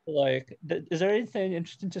 Yeah. Is there anything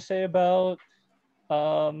interesting to say about,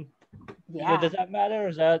 does that matter?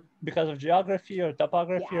 Is that because of geography or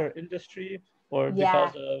topography or industry, or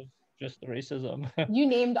because of just the racism?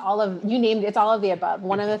 It's all of the above.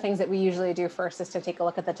 One of the things that we usually do first is to take a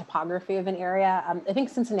look at the topography of an area. I think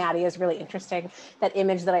Cincinnati is really interesting. That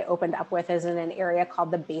image that I opened up with is in an area called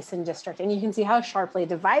the Basin District. And you can see how sharply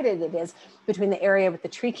divided it is between the area with the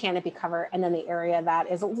tree canopy cover and then the area that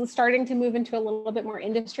is starting to move into a little bit more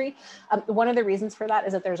industry. One of the reasons for that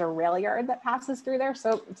is that there's a rail yard that passes through there.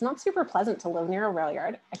 So it's not super pleasant to live near a rail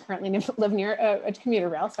yard. I currently live near a commuter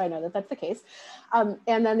rail, so I know that that's the case. And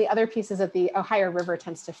then the other piece is that the Ohio River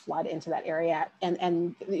tends to flood into that area.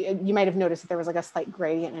 And you might have noticed that there was a slight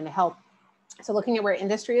gradient and a hill. So looking at where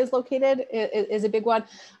industry is located is a big one.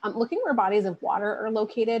 Looking where bodies of water are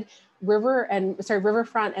located,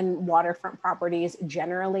 riverfront and waterfront properties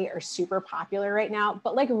generally are super popular right now.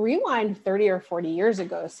 But rewind 30 or 40 years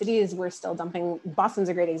ago, cities were still dumping, Boston's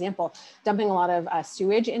a great example, dumping a lot of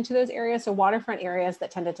sewage into those areas. So waterfront areas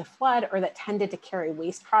that tended to flood or that tended to carry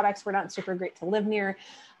waste products were not super great to live near.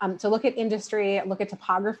 So look at industry, look at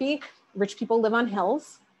topography. Rich people live on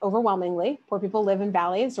hills. overwhelmingly, poor people live in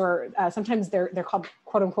valleys, or sometimes they're called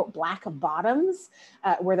quote unquote black bottoms,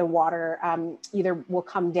 where the water either will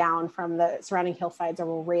come down from the surrounding hillsides or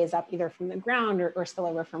will raise up either from the ground or spill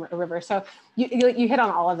over from a river. So you hit on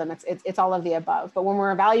all of them. It's all of the above. But when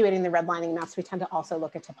we're evaluating the redlining maps, we tend to also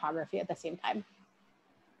look at topography at the same time.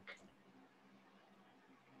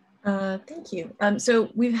 Thank you. So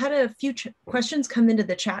we've had a few questions come into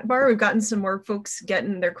the chat bar. We've gotten some more folks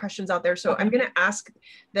getting their questions out there. So I'm going to ask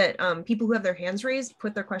that people who have their hands raised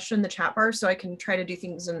put their question in the chat bar so I can try to do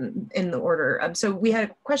things in the order. So we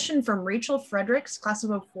had a question from Rachel Fredericks, class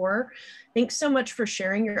of 04. Thanks so much for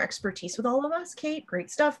sharing your expertise with all of us, Kate.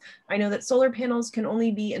 Great stuff. I know that solar panels can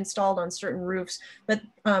only be installed on certain roofs, but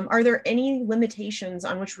are there any limitations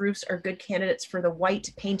on which roofs are good candidates for the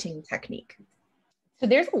white painting technique? So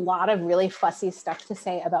there's a lot of really fussy stuff to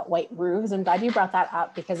say about white roofs. I'm glad you brought that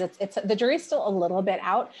up because it's the jury's still a little bit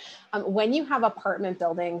out. When you have apartment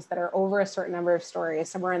buildings that are over a certain number of stories,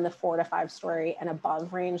 somewhere in the 4 to 5 story and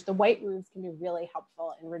above range, the white roofs can be really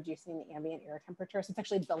helpful in reducing the ambient air temperature. So it's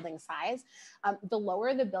actually building size. The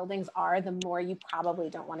lower the buildings are, the more you probably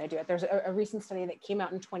don't want to do it. There's a recent study that came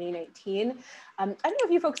out in 2019. I don't know if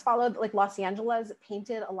you folks followed, like Los Angeles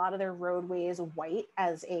painted a lot of their roadways white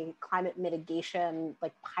as a climate mitigation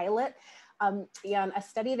like pilot. And a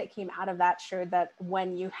study that came out of that showed that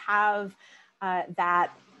when you have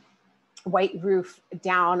that white roof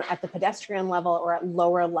down at the pedestrian level or at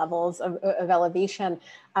lower levels of elevation,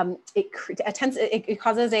 it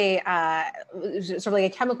causes a sort of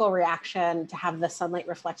like a chemical reaction to have the sunlight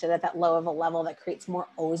reflected at that low of a level that creates more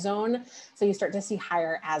ozone. So you start to see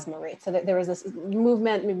higher asthma rates. So there was this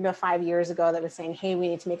movement maybe about 5 years ago that was saying, hey, we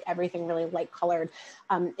need to make everything really light colored.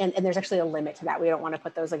 And there's actually a limit to that. We don't want to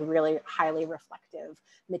put those like really highly reflective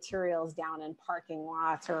materials down in parking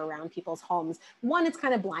lots or around people's homes. One, it's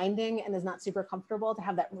kind of blinding and is not super comfortable to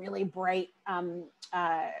have that really bright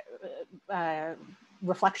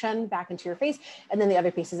reflection back into your face. And then the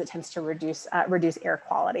other piece is it tends to reduce air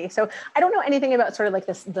quality. So I don't know anything about sort of like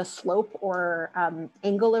the slope or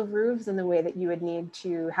angle of roofs and the way that you would need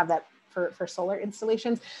to have that for solar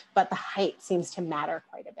installations, but the height seems to matter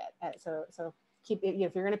quite a bit. So keep it,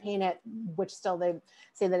 if you're going to paint it, which still they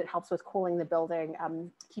say that it helps with cooling the building,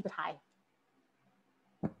 keep it high.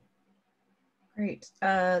 Great.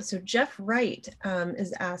 So Jeff Wright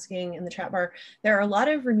is asking in the chat bar, there are a lot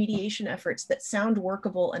of remediation efforts that sound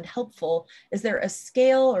workable and helpful. Is there a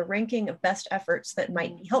scale or ranking of best efforts that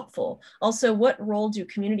might be helpful? Also, what role do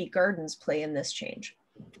community gardens play in this change?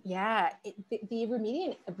 Yeah, the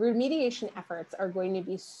remediation efforts are going to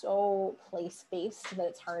be so place-based that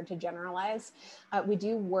it's hard to generalize. We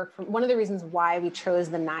do work from, one of the reasons why we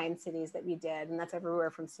chose the 9 cities that we did, and that's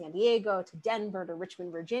everywhere from San Diego to Denver to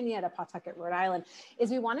Richmond, Virginia to Pawtucket, Rhode Island,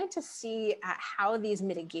 is we wanted to see how these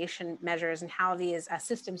mitigation measures and how these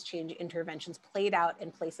systems change interventions played out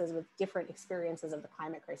in places with different experiences of the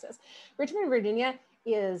climate crisis. Richmond, Virginia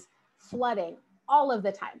is flooding all of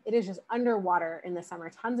the time. It is just underwater in the summer,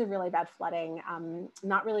 tons of really bad flooding,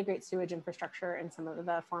 not really great sewage infrastructure in some of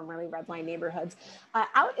the formerly redline neighborhoods.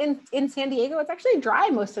 Out in San Diego, it's actually dry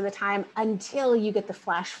most of the time until you get the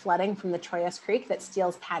flash flooding from the Choyas Creek that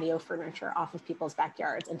steals patio furniture off of people's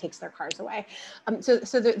backyards and takes their cars away. So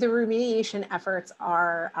the remediation efforts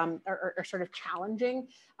are sort of challenging.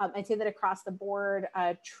 I'd say that across the board,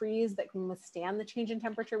 trees that can withstand the change in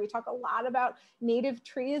temperature. We talk a lot about native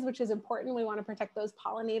trees, which is important. We want to protect those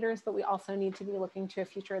pollinators, but we also need to be looking to a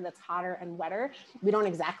future that's hotter and wetter. We don't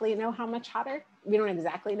exactly know how much hotter. We don't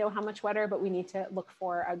exactly know how much wetter, but we need to look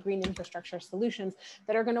for green infrastructure solutions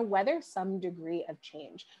that are going to weather some degree of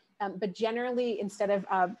change. But generally, instead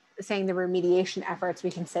of saying the remediation efforts, we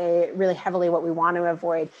can say really heavily what we want to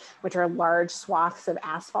avoid, which are large swaths of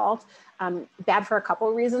asphalt. Bad for a couple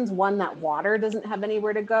of reasons. One, that water doesn't have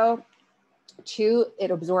anywhere to go. 2,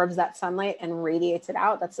 it absorbs that sunlight and radiates it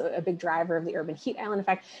out. That's a big driver of the urban heat island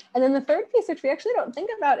effect. And then the third piece, which we actually don't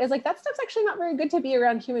think about, is like that stuff's actually not very good to be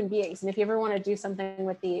around human beings. And if you ever want to do something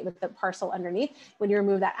with the parcel underneath, when you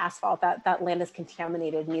remove that asphalt, that land is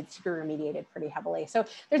contaminated, needs to be remediated pretty heavily. So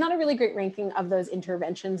there's not a really great ranking of those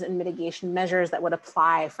interventions and mitigation measures that would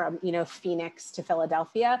apply from, Phoenix to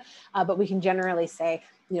Philadelphia. But we can generally say,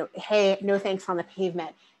 hey, no thanks on the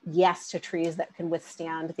pavement. Yes to trees that can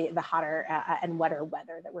withstand the hotter and wetter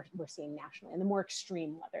weather that we're seeing nationally, and the more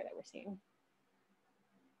extreme weather that we're seeing.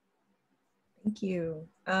 Thank you.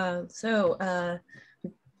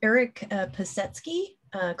 Eric Pasetsky,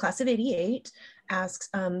 class of 88, asks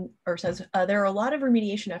or says, there are a lot of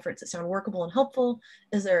remediation efforts that sound workable and helpful.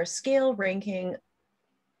 Is there a scale ranking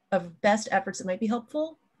of best efforts that might be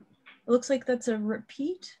helpful? It looks like that's a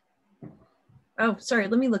repeat. Oh, sorry,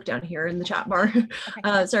 let me look down here in the chat bar.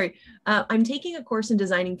 Sorry, I'm taking a course in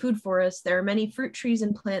designing food forests. There are many fruit trees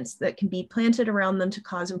and plants that can be planted around them to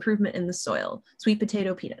cause improvement in the soil. Sweet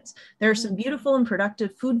potato, peanuts. There are some beautiful and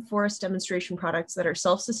productive food forest demonstration products that are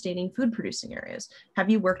self-sustaining food producing areas. Have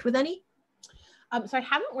you worked with any? So I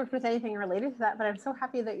haven't worked with anything related to that, but I'm so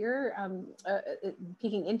happy that you're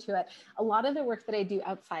peeking into it. A lot of the work that I do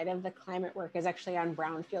outside of the climate work is actually on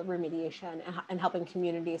brownfield remediation and helping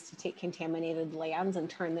communities to take contaminated lands and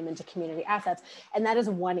turn them into community assets. And that is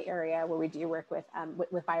one area where we do work with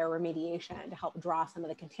bioremediation to help draw some of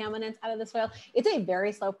the contaminants out of the soil. It's a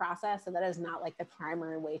very slow process, so that is not like the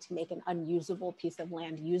primary way to make an unusable piece of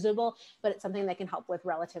land usable, but it's something that can help with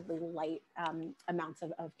relatively light amounts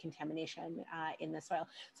of contamination in the soil.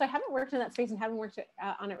 So I haven't worked in that space and haven't worked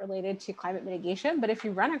on it related to climate mitigation, but if you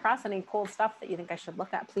run across any cool stuff that you think I should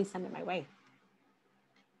look at, please send it my way.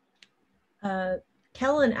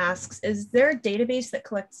 Kellen asks, is there a database that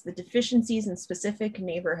collects the deficiencies in specific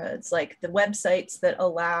neighborhoods, like the websites that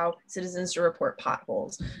allow citizens to report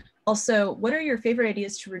potholes? Also, what are your favorite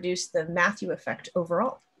ideas to reduce the Matthew effect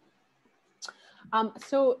overall?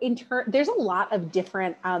 So there's a lot of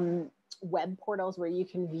different web portals where you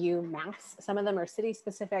can view maps. Some of them are city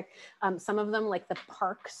specific. Some of them, like the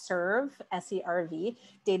Park Serve, SERV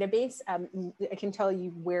database, I can tell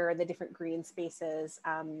you where the different green spaces,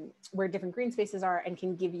 are, and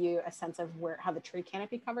can give you a sense of how the tree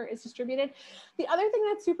canopy cover is distributed. The other thing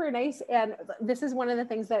that's super nice, and this is one of the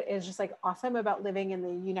things that is just like awesome about living in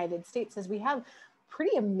the United States, is we have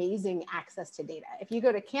pretty amazing access to data. If you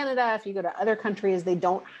go to Canada, if you go to other countries, they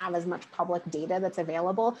don't have as much public data that's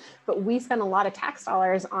available, but we spend a lot of tax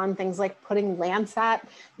dollars on things like putting Landsat,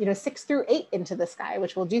 6 through 8 into the sky,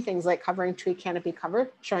 which will do things like covering tree canopy cover,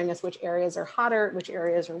 showing us which areas are hotter, which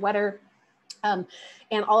areas are wetter.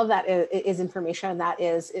 And all of that is information that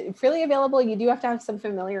is freely available. You do have to have some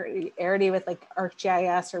familiarity with like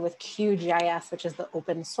ArcGIS or with QGIS, which is the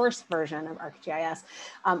open source version of ArcGIS,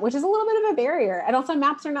 which is a little bit of a barrier. And also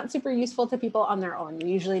maps are not super useful to people on their own. You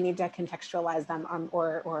usually need to contextualize them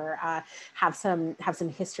or have some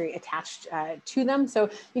history attached to them. So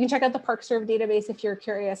you can check out the ParkServe database if you're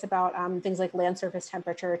curious about things like land surface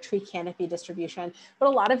temperature, tree canopy distribution, but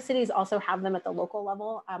a lot of cities also have them at the local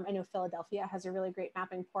level. I know Philadelphia has a really great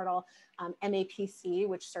mapping portal. MAPC,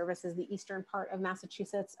 which services the eastern part of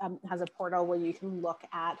Massachusetts, has a portal where you can look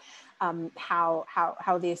at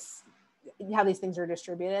how these things are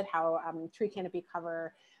distributed, how tree canopy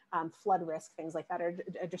cover, flood risk, things like that are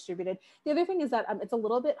distributed. The other thing is that it's a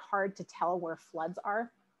little bit hard to tell where floods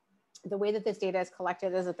are. The way that this data is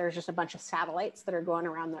collected is that there's just a bunch of satellites that are going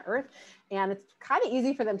around the earth. And it's kind of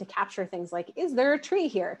easy for them to capture things like, is there a tree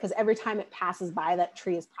here? Because every time it passes by, that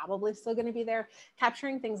tree is probably still going to be there.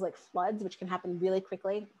 Capturing things like floods, which can happen really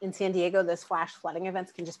quickly. In San Diego, those flash flooding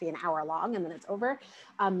events can just be an hour long and then it's over.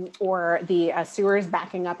 Or the sewers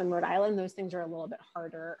backing up in Rhode Island, those things are a little bit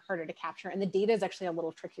harder to capture. And the data is actually a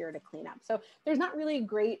little trickier to clean up. So there's not really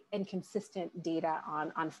great and consistent data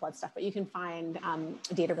on flood stuff, but you can find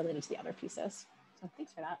data related to the other pieces. So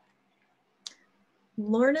thanks for that.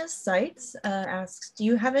 Lorna Seitz asks, do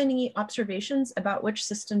you have any observations about which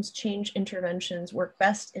systems change interventions work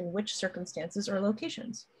best in which circumstances or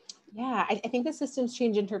locations? Yeah, I think the systems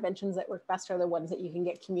change interventions that work best are the ones that you can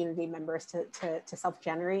get community members to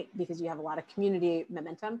self-generate, because you have a lot of community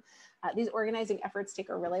momentum. These organizing efforts take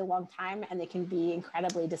a really long time and they can be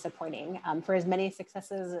incredibly disappointing. For as many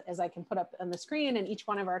successes as I can put up on the screen, and each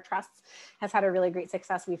one of our trusts has had a really great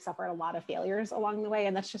success, we've suffered a lot of failures along the way,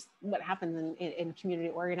 and that's just what happens in community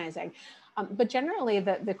organizing. But generally,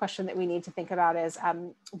 the question that we need to think about is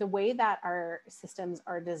the way that our systems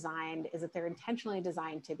are designed is that they're intentionally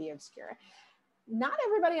designed to be obscure. Not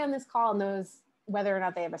everybody on this call knows whether or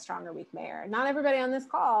not they have a strong or weak mayor. Not everybody on this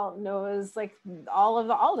call knows like all of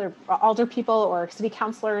the alder people or city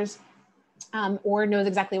councilors, or knows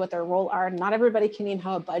exactly what their role are. Not everybody can even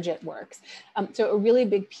how a budget works. So a really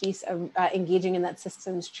big piece of engaging in that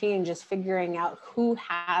systems change is figuring out who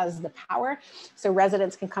has the power, so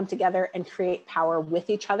residents can come together and create power with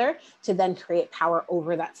each other to then create power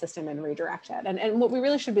over that system and redirect it. And what we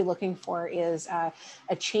really should be looking for is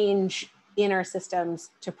a change in our systems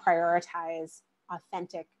to prioritize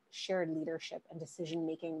authentic shared leadership and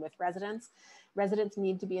decision-making with residents. Residents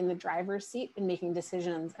need to be in the driver's seat in making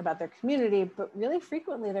decisions about their community, but really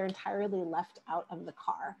frequently they're entirely left out of the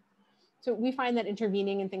car. So we find that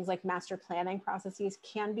intervening in things like master planning processes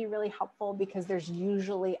can be really helpful because there's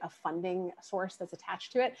usually a funding source that's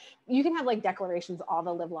attached to it. You can have like declarations all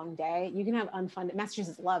the live long day. You can have unfunded,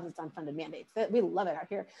 Massachusetts loves its unfunded mandates. We love it out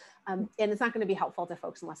here. And it's not going to be helpful to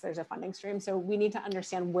folks unless there's a funding stream. So we need to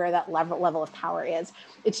understand where that level of power is.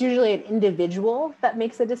 It's usually an individual that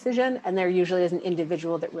makes a decision, and there usually is an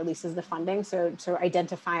individual that releases the funding. So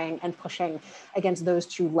identifying and pushing against those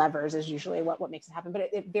two levers is usually what makes it happen. But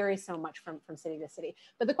it varies so much from city to city.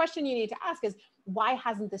 But the question you need to ask is, why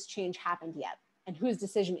hasn't this change happened yet? And whose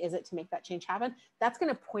decision is it to make that change happen? That's going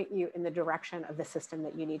to point you in the direction of the system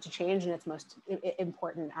that you need to change. And it's most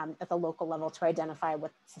important at the local level to identify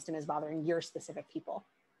what system is bothering your specific people.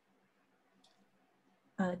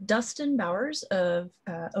 Dustin Bowers of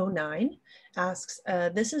 09 asks,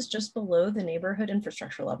 this is just below the neighborhood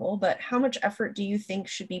infrastructure level, but how much effort do you think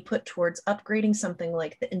should be put towards upgrading something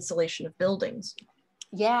like the insulation of buildings?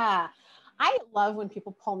 Yeah. I love when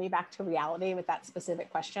people pull me back to reality with that specific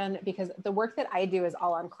question, because the work that I do is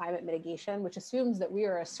all on climate mitigation, which assumes that we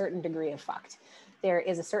are a certain degree of fucked. There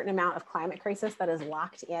is a certain amount of climate crisis that is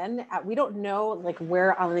locked in. We don't know like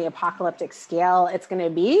where on the apocalyptic scale it's going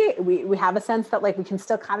to be. We have a sense that like we can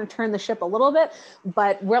still kind of turn the ship a little bit,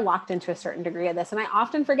 but we're locked into a certain degree of this. And I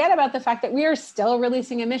often forget about the fact that we are still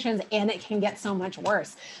releasing emissions and it can get so much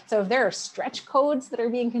worse. So if there are stretch codes that are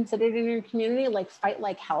being considered in your community, like fight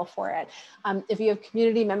like hell for it. If you have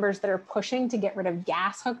community members that are pushing to get rid of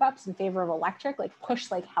gas hookups in favor of electric, like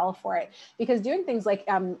push like hell for it. Because doing things like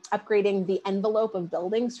upgrading the envelope of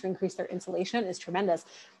buildings to increase their insulation is tremendous.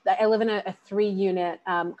 I live in a 3-unit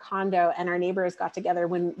condo, and our neighbors got together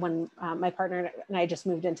when my partner and I just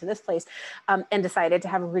moved into this place and decided to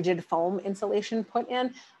have rigid foam insulation put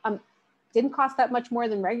in. Didn't cost that much more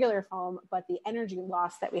than regular foam, but the energy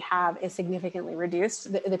loss that we have is significantly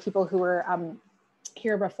reduced. The people who were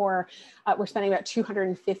here before we're spending about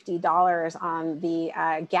 $250 on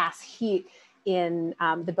the gas heat in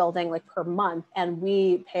the building like per month, and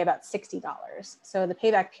we pay about $60. So the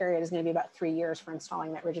payback period is going to be about 3 years for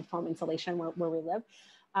installing that rigid foam insulation where we live.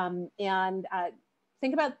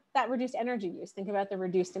 Think about that reduced energy use. Think about the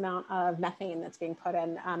reduced amount of methane that's being put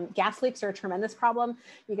in. Gas leaks are a tremendous problem.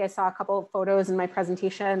 You guys saw a couple of photos in my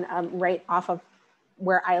presentation right off of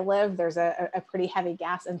where I live. There's a pretty heavy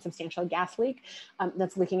gas and substantial gas leak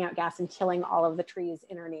that's leaking out gas and killing all of the trees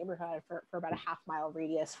in our neighborhood for about a half-mile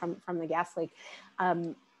radius from the gas leak.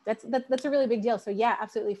 That's a really big deal. So yeah,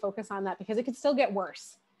 absolutely focus on that, because it could still get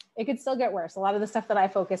worse. It could still get worse. A lot of the stuff that I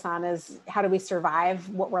focus on is how do we survive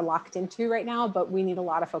what we're locked into right now, but we need a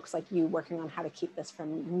lot of folks like you working on how to keep this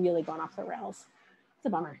from really going off the rails. It's a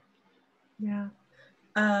bummer. Yeah.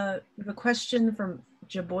 We have a question from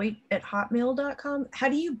jaboit@hotmail.com. How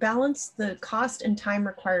do you balance the cost and time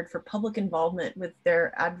required for public involvement with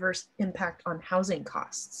their adverse impact on housing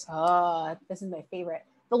costs? Oh, this is my favorite.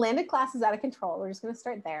 The landed class is out of control. We're just going to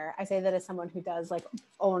start there. I say that as someone who does like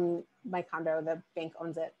own my condo. The bank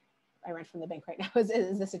owns it. I rent from the bank right now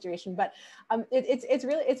is the situation, but it's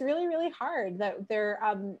really hard that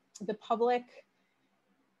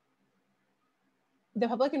the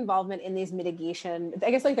public involvement in these mitigation,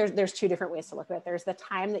 I guess like there's two different ways to look at it. There's the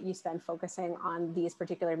time that you spend focusing on these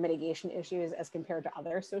particular mitigation issues as compared to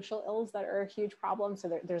other social ills that are a huge problem.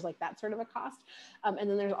 So there's like that sort of a cost. And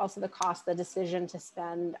then there's also the cost, the decision to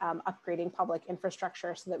spend upgrading public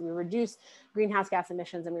infrastructure so that we reduce greenhouse gas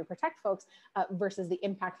emissions and we protect folks versus the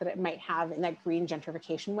impact that it might have in that green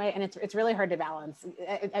gentrification way. And it's really hard to balance.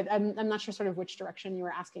 I'm not sure sort of which direction you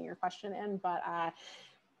were asking your question in, but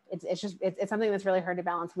it's something that's really hard to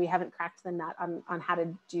balance. We haven't cracked the nut on how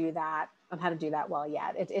to do that well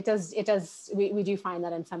yet. We do find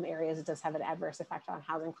that in some areas it does have an adverse effect on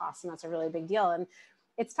housing costs, and that's a really big deal. And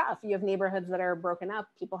it's tough. You have neighborhoods that are broken up.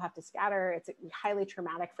 People have to scatter. It's highly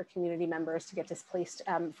traumatic for community members to get displaced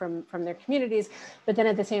from their communities. But then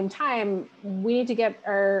at the same time, we need to get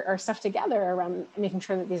our stuff together around making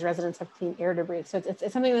sure that these residents have clean air to breathe. So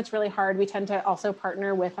it's something that's really hard. We tend to also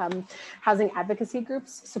partner with housing advocacy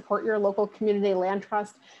groups, support your local community land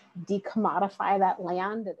trust, decommodify that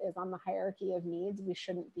land. It is on the hierarchy of needs. We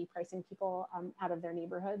shouldn't be pricing people out of their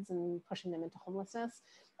neighborhoods and pushing them into homelessness.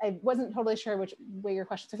 I wasn't totally sure which way your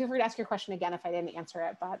question, so feel free to ask your question again if I didn't answer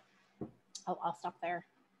it, but I'll stop there.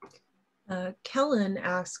 Kellen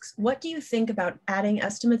asks, what do you think about adding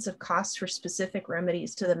estimates of costs for specific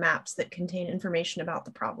remedies to the maps that contain information about the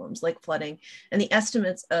problems like flooding and the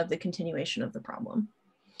estimates of the continuation of the problem?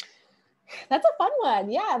 That's a fun one.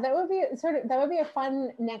 Yeah, that would be a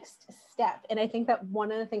fun next step. And I think that one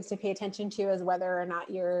of the things to pay attention to is whether or not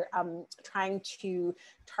you're trying to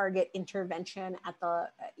target intervention at the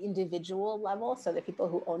individual level, so the people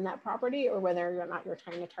who own that property, or whether or not you're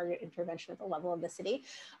trying to target intervention at the level of the city.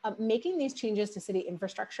 Making these changes to city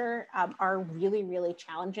infrastructure are really, really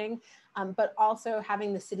challenging, but also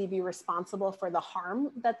having the city be responsible for the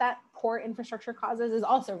harm that that poor infrastructure causes is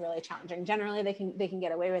also really challenging. Generally, they can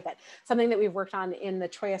get away with it. Something that we've worked on in the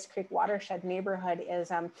Choyas Creek watershed neighborhood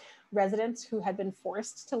is residents who had been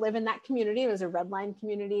forced to live in that community. It was a red line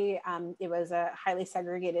community. It was a highly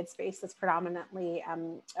segregated space that's predominantly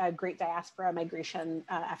a great diaspora migration,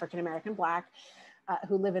 African-American, Black,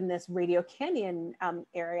 who live in this Radio Canyon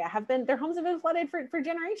area their homes have been flooded for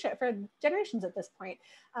generations at this point.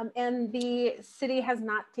 And the city has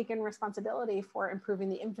not taken responsibility for improving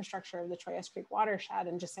the infrastructure of the Choyas Creek watershed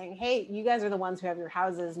and just saying, hey, you guys are the ones who have your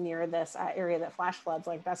houses near this area that flash floods,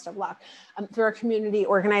 like best of luck. Through our community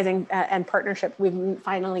organizing and partnership, we've been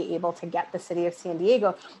finally able to get the city of San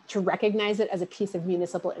Diego to recognize it as a piece of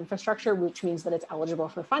municipal infrastructure, which means that it's eligible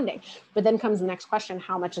for funding. But then comes the next question,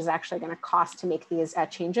 how much is actually going to cost to make these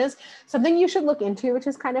changes? Something you should look into, which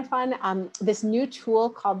is kind of fun, this new tool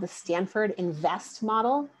called the Stanford Invest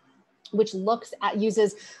model, which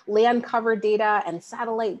uses land cover data and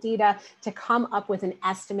satellite data to come up with an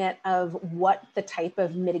estimate of what the type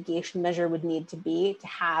of mitigation measure would need to be to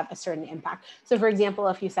have a certain impact. So for example,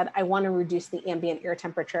 if you said, I want to reduce the ambient air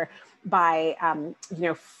temperature by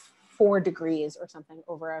 4 degrees or something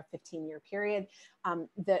over a 15-year period,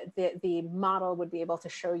 the model would be able to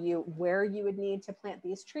show you where you would need to plant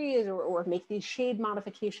these trees or make these shade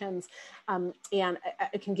modifications, and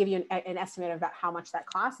it can give you an estimate about how much that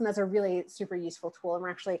costs. And that's a really super useful tool. And we're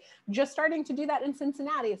actually just starting to do that in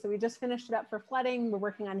Cincinnati. So we just finished it up for flooding. We're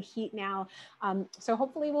working on heat now. So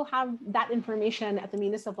hopefully we'll have that information at the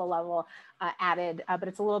municipal level added, but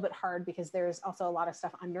it's a little bit hard because there's also a lot of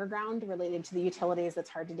stuff underground related to the utilities that's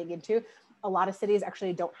hard to dig into. A lot of cities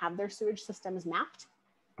actually don't have their sewage systems mapped.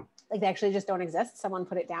 Like they actually just don't exist. Someone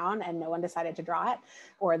put it down and no one decided to draw it,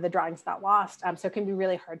 or the drawings got lost. So it can be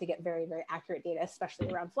really hard to get very, very accurate data,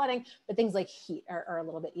 especially around flooding, but things like heat are a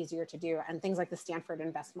little bit easier to do. And things like the Stanford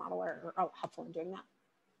Invest model are helpful in doing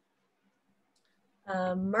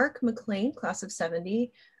that. Mark McLean, class of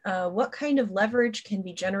 70, what kind of leverage can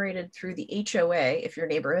be generated through the HOA if your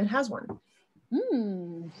neighborhood has one?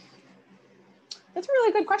 That's a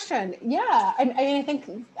really good question. Yeah, I mean, I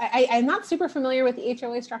think I'm not super familiar with the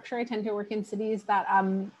HOA structure. I tend to work in cities that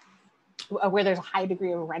where there's a high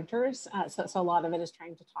degree of renters. So a lot of it is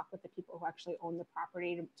trying to talk with the people who actually own the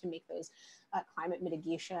property to make those climate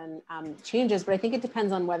mitigation changes. But I think it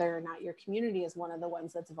depends on whether or not your community is one of the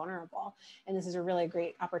ones that's vulnerable. And this is a really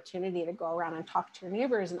great opportunity to go around and talk to your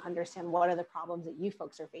neighbors and understand what are the problems that you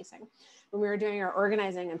folks are facing. When we were doing our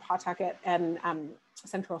organizing in Pawtucket and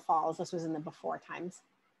Central Falls, this was in the before times,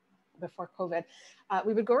 before COVID,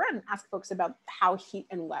 we would go around and ask folks about how heat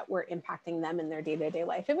and wet were impacting them in their day-to-day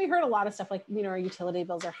life. And we heard a lot of stuff like, our utility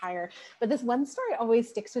bills are higher. But this one story always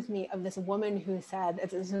sticks with me of this woman who said,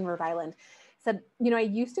 this is in Rhode Island, said, I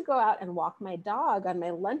used to go out and walk my dog on my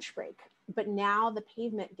lunch break, but now the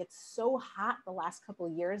pavement gets so hot the last couple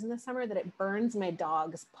of years in the summer that it burns my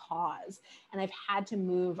dog's paws. And I've had to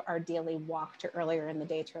move our daily walk to earlier in the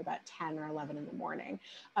day to about 10 or 11 in the morning.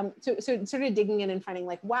 So sort of digging in and finding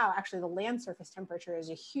like, wow, actually the land surface temperature is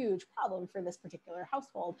a huge problem for this particular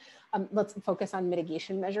household. Let's focus on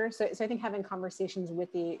mitigation measures. So I think having conversations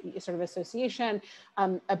with the sort of association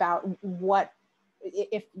about what,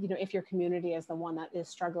 if your community is the one that is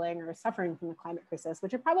struggling or suffering from the climate crisis,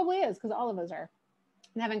 which it probably is, because all of us are,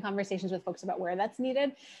 and having conversations with folks about where that's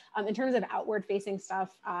needed. In terms of outward facing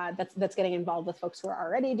stuff, that's getting involved with folks who are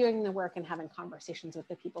already doing the work and having conversations with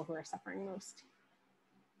the people who are suffering most.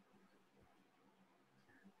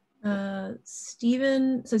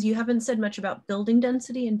 Stephen says you haven't said much about building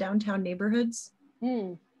density in downtown neighborhoods.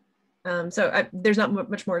 So there's not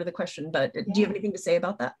much more to the question, but do you have anything to say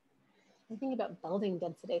about that? Thinking about building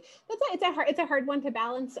density, it's a hard one to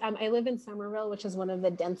balance. I live in Somerville, which is one of the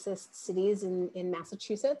densest cities in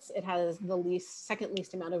Massachusetts. It has the second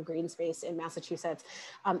least amount of green space in Massachusetts,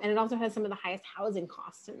 and it also has some of the highest housing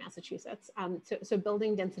costs in Massachusetts. So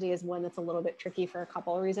building density is one that's a little bit tricky for a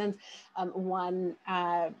couple of reasons. One,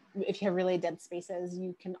 if you have really dense spaces,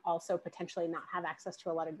 you can also potentially not have access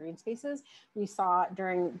to a lot of green spaces. We saw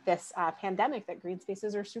during this pandemic that green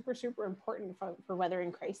spaces are super, super important for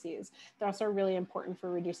weathering crises. They're also really important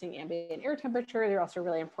for reducing ambient air temperature. They're also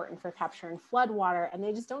really important for capturing flood water, and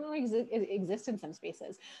they just don't always exist in some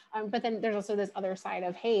spaces. But then there's also this other side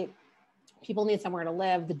of, hey, people need somewhere to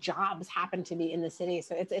live. The jobs happen to be in the city.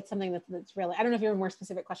 So it's something that's really, I don't know if you have a more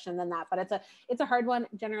specific question than that, but it's a hard one.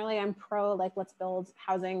 Generally, I'm pro, like, let's build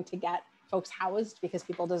housing to get folks housed because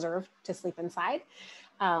people deserve to sleep inside.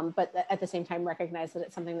 But at the same time, recognize that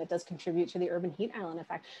it's something that does contribute to the urban heat island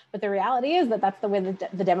effect. But the reality is that that's the way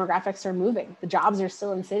the demographics are moving. The jobs are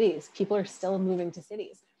still in cities. People are still moving to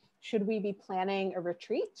cities. Should we be planning a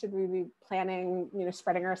retreat? Should we be planning,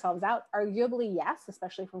 spreading ourselves out? Arguably, yes,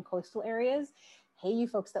 especially from coastal areas. Hey, you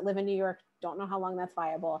folks that live in New York, don't know how long that's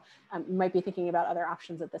viable. You might be thinking about other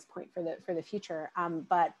options at this point for the future.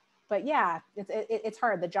 But yeah, it's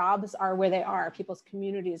hard. The jobs are where they are. People's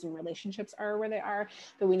communities and relationships are where they are.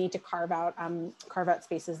 But we need to carve out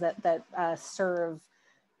spaces that serve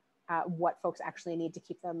what folks actually need to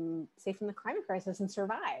keep them safe from the climate crisis and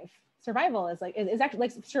survive. Survival is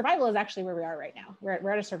actually where we are right now.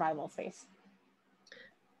 We're at a survival space.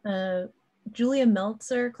 Julia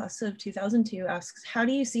Meltzer, class of 2002, asks, how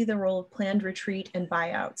do you see the role of planned retreat and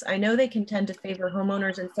buyouts? I know they can tend to favor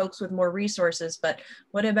homeowners and folks with more resources, but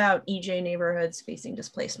what about EJ neighborhoods facing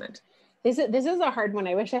displacement? This is a hard one.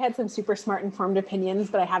 I wish I had some super smart informed opinions,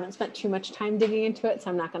 but I haven't spent too much time digging into it, so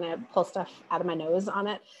I'm not going to pull stuff out of my nose on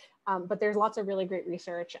it. But there's lots of really great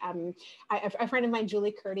research. A friend of mine,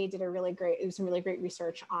 Julie Curdy, did some really great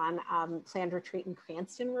research on planned retreat in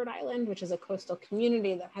Cranston, Rhode Island, which is a coastal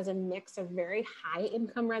community that has a mix of very high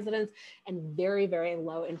income residents and very, very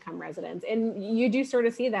low income residents. And you do sort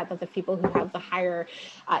of see that the people who have the higher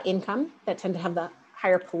income, that tend to have the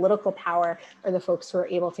higher political power, are the folks who are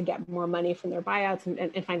able to get more money from their buyouts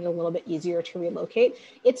and find it a little bit easier to relocate.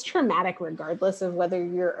 It's traumatic regardless of whether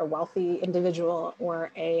you're a wealthy individual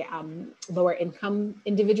or a lower income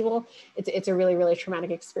individual. It's a really, really traumatic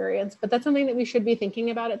experience, but that's something that we should be thinking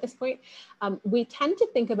about at this point. We tend to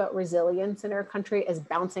think about resilience in our country as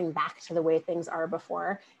bouncing back to the way things are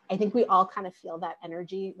before. I think we all kind of feel that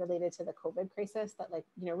energy related to the COVID crisis, that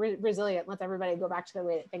resilient, let's everybody go back to the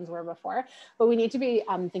way that things were before. But we need to be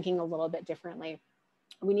thinking a little bit differently.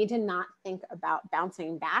 We need to not think about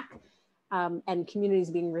bouncing back and communities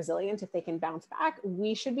being resilient if they can bounce back.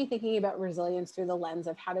 We should be thinking about resilience through the lens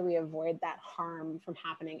of how do we avoid that harm from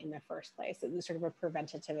happening in the first place. It's sort of a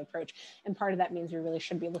preventative approach. And part of that means we really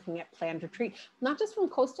should be looking at planned retreat, not just from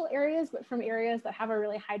coastal areas, but from areas that have a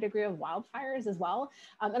really high degree of wildfires as well.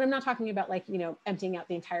 And I'm not talking about emptying out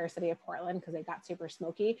the entire city of Portland because it got super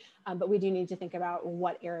smoky, but we do need to think about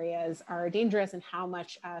what areas are dangerous and how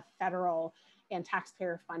much federal and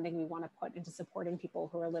taxpayer funding we want to put into supporting people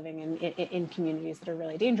who are living in communities that are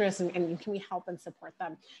really dangerous, and can we help and support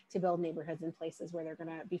them to build neighborhoods in places where they're going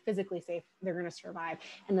to be physically safe, they're going to survive,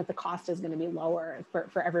 and that the cost is going to be lower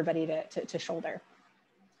for everybody to shoulder.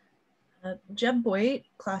 Jeb Boyd,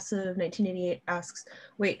 class of 1988, asks,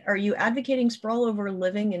 wait, are you advocating sprawl over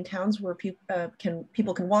living in towns where people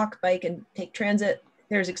can walk, bike, and take transit?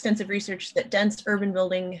 There's extensive research that dense urban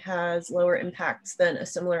building has lower impacts than a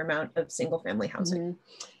similar amount of single family housing.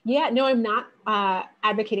 Mm-hmm. Yeah, no, I'm not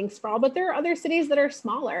advocating sprawl, but there are other cities that are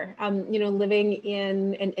smaller, living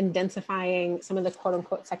in and densifying some of the quote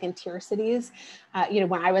unquote second tier cities.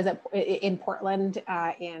 When I was in Portland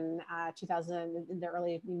in 2000, in the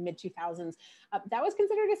early mid 2000s, that was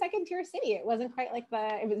considered a second tier city. It wasn't quite like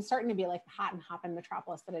it was starting to be like the hot and hopping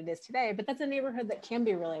metropolis that it is today, but that's a neighborhood that can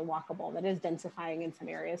be really walkable, that is densifying in some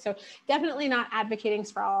areas. So definitely not advocating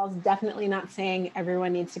sprawls, definitely not saying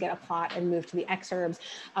everyone needs to get a plot and move to the exurbs.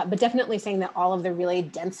 But definitely saying that all of the really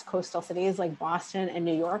dense coastal cities like Boston and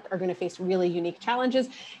New York are going to face really unique challenges.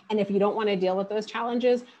 And if you don't want to deal with those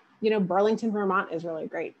challenges, Burlington, Vermont is really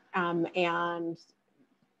great. And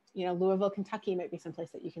Louisville, Kentucky might be someplace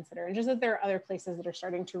that you consider. And just that there are other places that are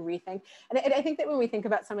starting to rethink. And I think that when we think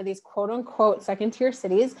about some of these quote unquote second tier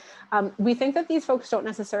cities, we think that these folks don't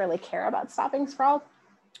necessarily care about stopping sprawl.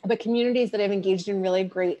 But communities that have engaged in really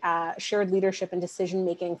great shared leadership and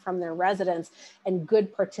decision-making from their residents and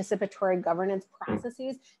good participatory governance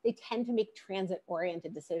processes, they tend to make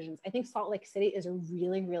transit-oriented decisions. I think Salt Lake City is a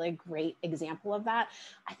really, really great example of that.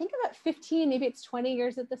 I think about 15, maybe it's 20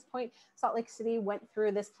 years at this point, Salt Lake City went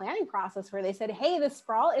through this planning process where they said, hey, the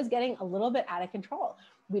sprawl is getting a little bit out of control.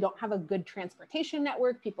 We don't have a good transportation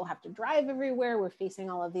network. People have to drive everywhere. We're facing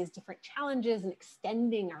all of these different challenges and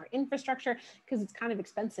extending our infrastructure because it's kind of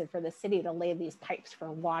expensive for the city to lay these pipes for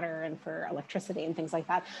water and for electricity and things like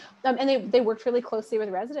that. And they worked really closely with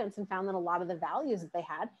residents and found that a lot of the values that they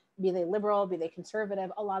had, be they liberal, be they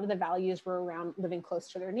conservative, a lot of the values were around living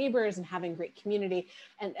close to their neighbors and having great community.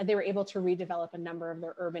 And they were able to redevelop a number of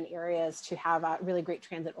their urban areas to have a really great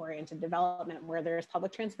transit-oriented development where there's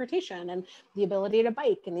public transportation and the ability to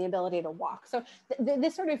bike and the ability to walk. So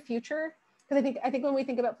this sort of future, because I think when we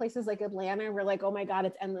think about places like Atlanta, we're like, oh my God,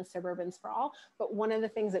 it's endless suburban sprawl. But one of the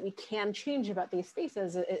things that we can change about these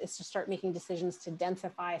spaces is to start making decisions to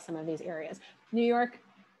densify some of these areas. New York,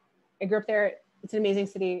 I grew up there. It's an amazing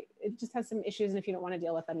city. It just has some issues. And if you don't want to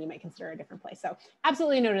deal with them, you might consider a different place. So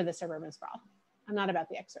absolutely no to the suburban sprawl. I'm not about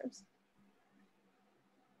the exurbs.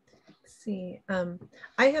 Let's see,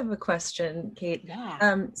 I have a question, Kate.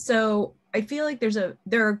 Yeah. So I feel like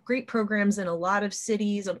there are great programs in a lot of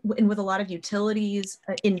cities and with a lot of utilities,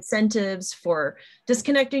 incentives for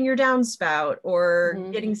disconnecting your downspout or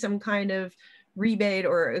getting some kind of rebate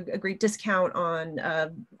or a great discount on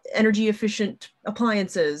energy efficient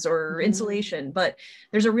appliances or insulation, but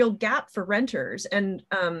there's a real gap for renters. And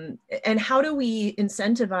how do we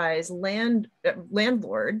incentivize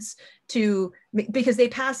landlords to, because they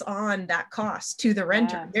pass on that cost to the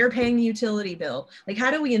renter? Yeah. They're paying the utility bill. Like, how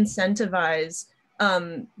do we incentivize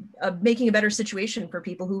making a better situation for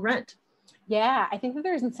people who rent? Yeah, I think that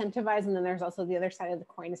there's incentivize, and then there's also the other side of the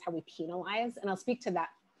coin is how we penalize. And I'll speak to that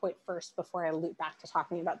point first before I loop back to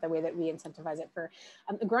talking about the way that we incentivize it for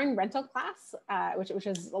a growing rental class, which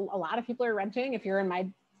is a lot of people are renting. If you're in my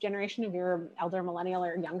generation, if you're elder millennial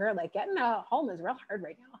or younger, like getting a home is real hard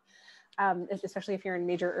right now. Especially if you're in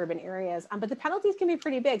major urban areas. But the penalties can be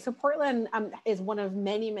pretty big. So Portland is one of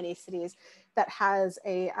many, many cities that has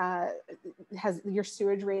your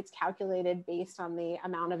sewage rates calculated based on the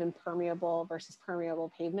amount of impermeable versus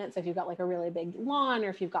permeable pavement. So if you've got like a really big lawn, or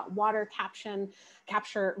if you've got water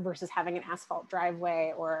capture versus having an asphalt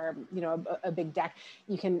driveway or a big deck,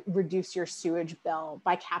 you can reduce your sewage bill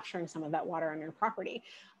by capturing some of that water on your property.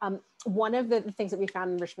 One of the things that we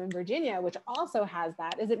found in Richmond, Virginia, which also has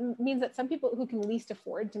that, is it means that some people who can least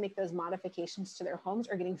afford to make those modifications to their homes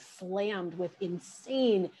are getting slammed with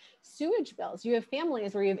insane sewage bills. You have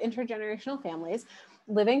families where you have intergenerational families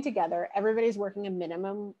living together. Everybody's working a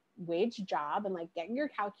minimum wage job, and like getting your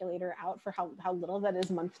calculator out for how little that is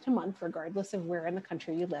month to month, regardless of where in the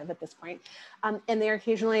country you live at this point. And they're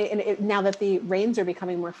occasionally, now that the rains are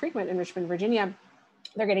becoming more frequent in Richmond, Virginia,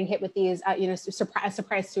 they're getting hit with these,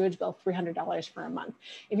 surprise sewage bill, $300 for a month.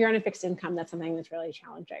 If you're on a fixed income, that's something that's really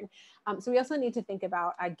challenging. So we also need to think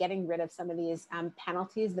about getting rid of some of these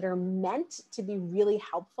penalties that are meant to be really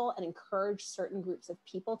helpful and encourage certain groups of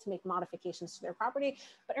people to make modifications to their property,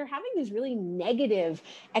 but are having these really negative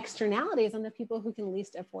externalities on the people who can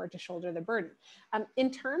least afford to shoulder the burden. In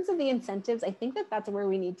terms of the incentives, I think that that's where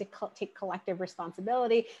we need to take collective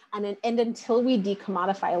responsibility. And until we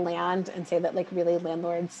decommodify land and say that like really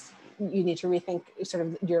landlords, you need to rethink sort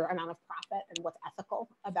of your amount of profit and what's ethical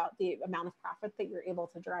about the amount of profit that you're able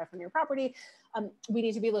to derive from your property. We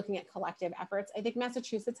need to be looking at collective efforts. I think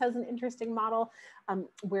Massachusetts has an interesting model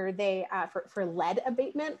where they, for lead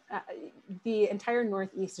abatement, the entire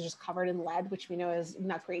Northeast is just covered in lead, which we know is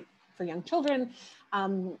not great for young children.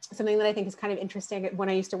 Something that I think is kind of interesting, when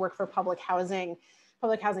I used to work for public housing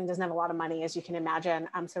doesn't have a lot of money, as you can imagine.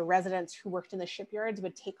 So residents who worked in the shipyards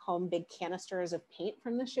would take home big canisters of paint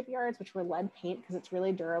from the shipyards, which were lead paint because it's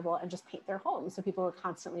really durable, and just paint their homes. So people were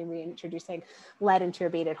constantly reintroducing lead into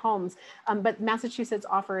abated homes. But Massachusetts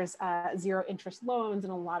offers zero interest loans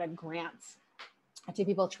and a lot of grants to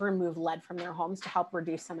people to remove lead from their homes to help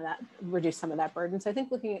reduce some of that burden. So I think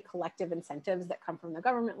looking at collective incentives that come from the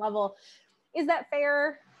government level, is that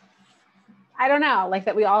fair? I don't know, like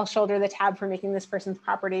that we all shoulder the tab for making this person's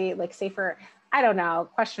property like safer. I don't know,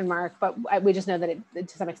 question mark, but we just know that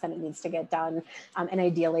to some extent it needs to get done. And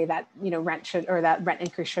ideally that, that rent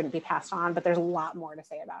increase shouldn't be passed on, but there's a lot more to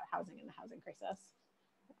say about housing and the housing crisis.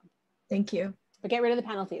 Thank you. But get rid of the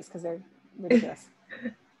penalties because they're ridiculous.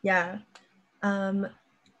 Yeah.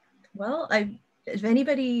 Well, if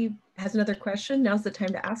anybody has another question, now's the time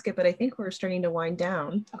to ask it, but I think we're starting to wind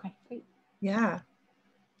down. Okay, great. Yeah.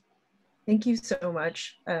 Thank you so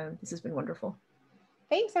much. This has been wonderful.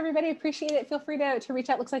 Thanks, everybody. Appreciate it. Feel free to reach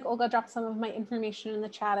out. Looks like Olga dropped some of my information in the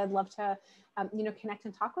chat. I'd love to, connect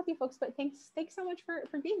and talk with you folks. But thanks so much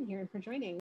for being here and for joining.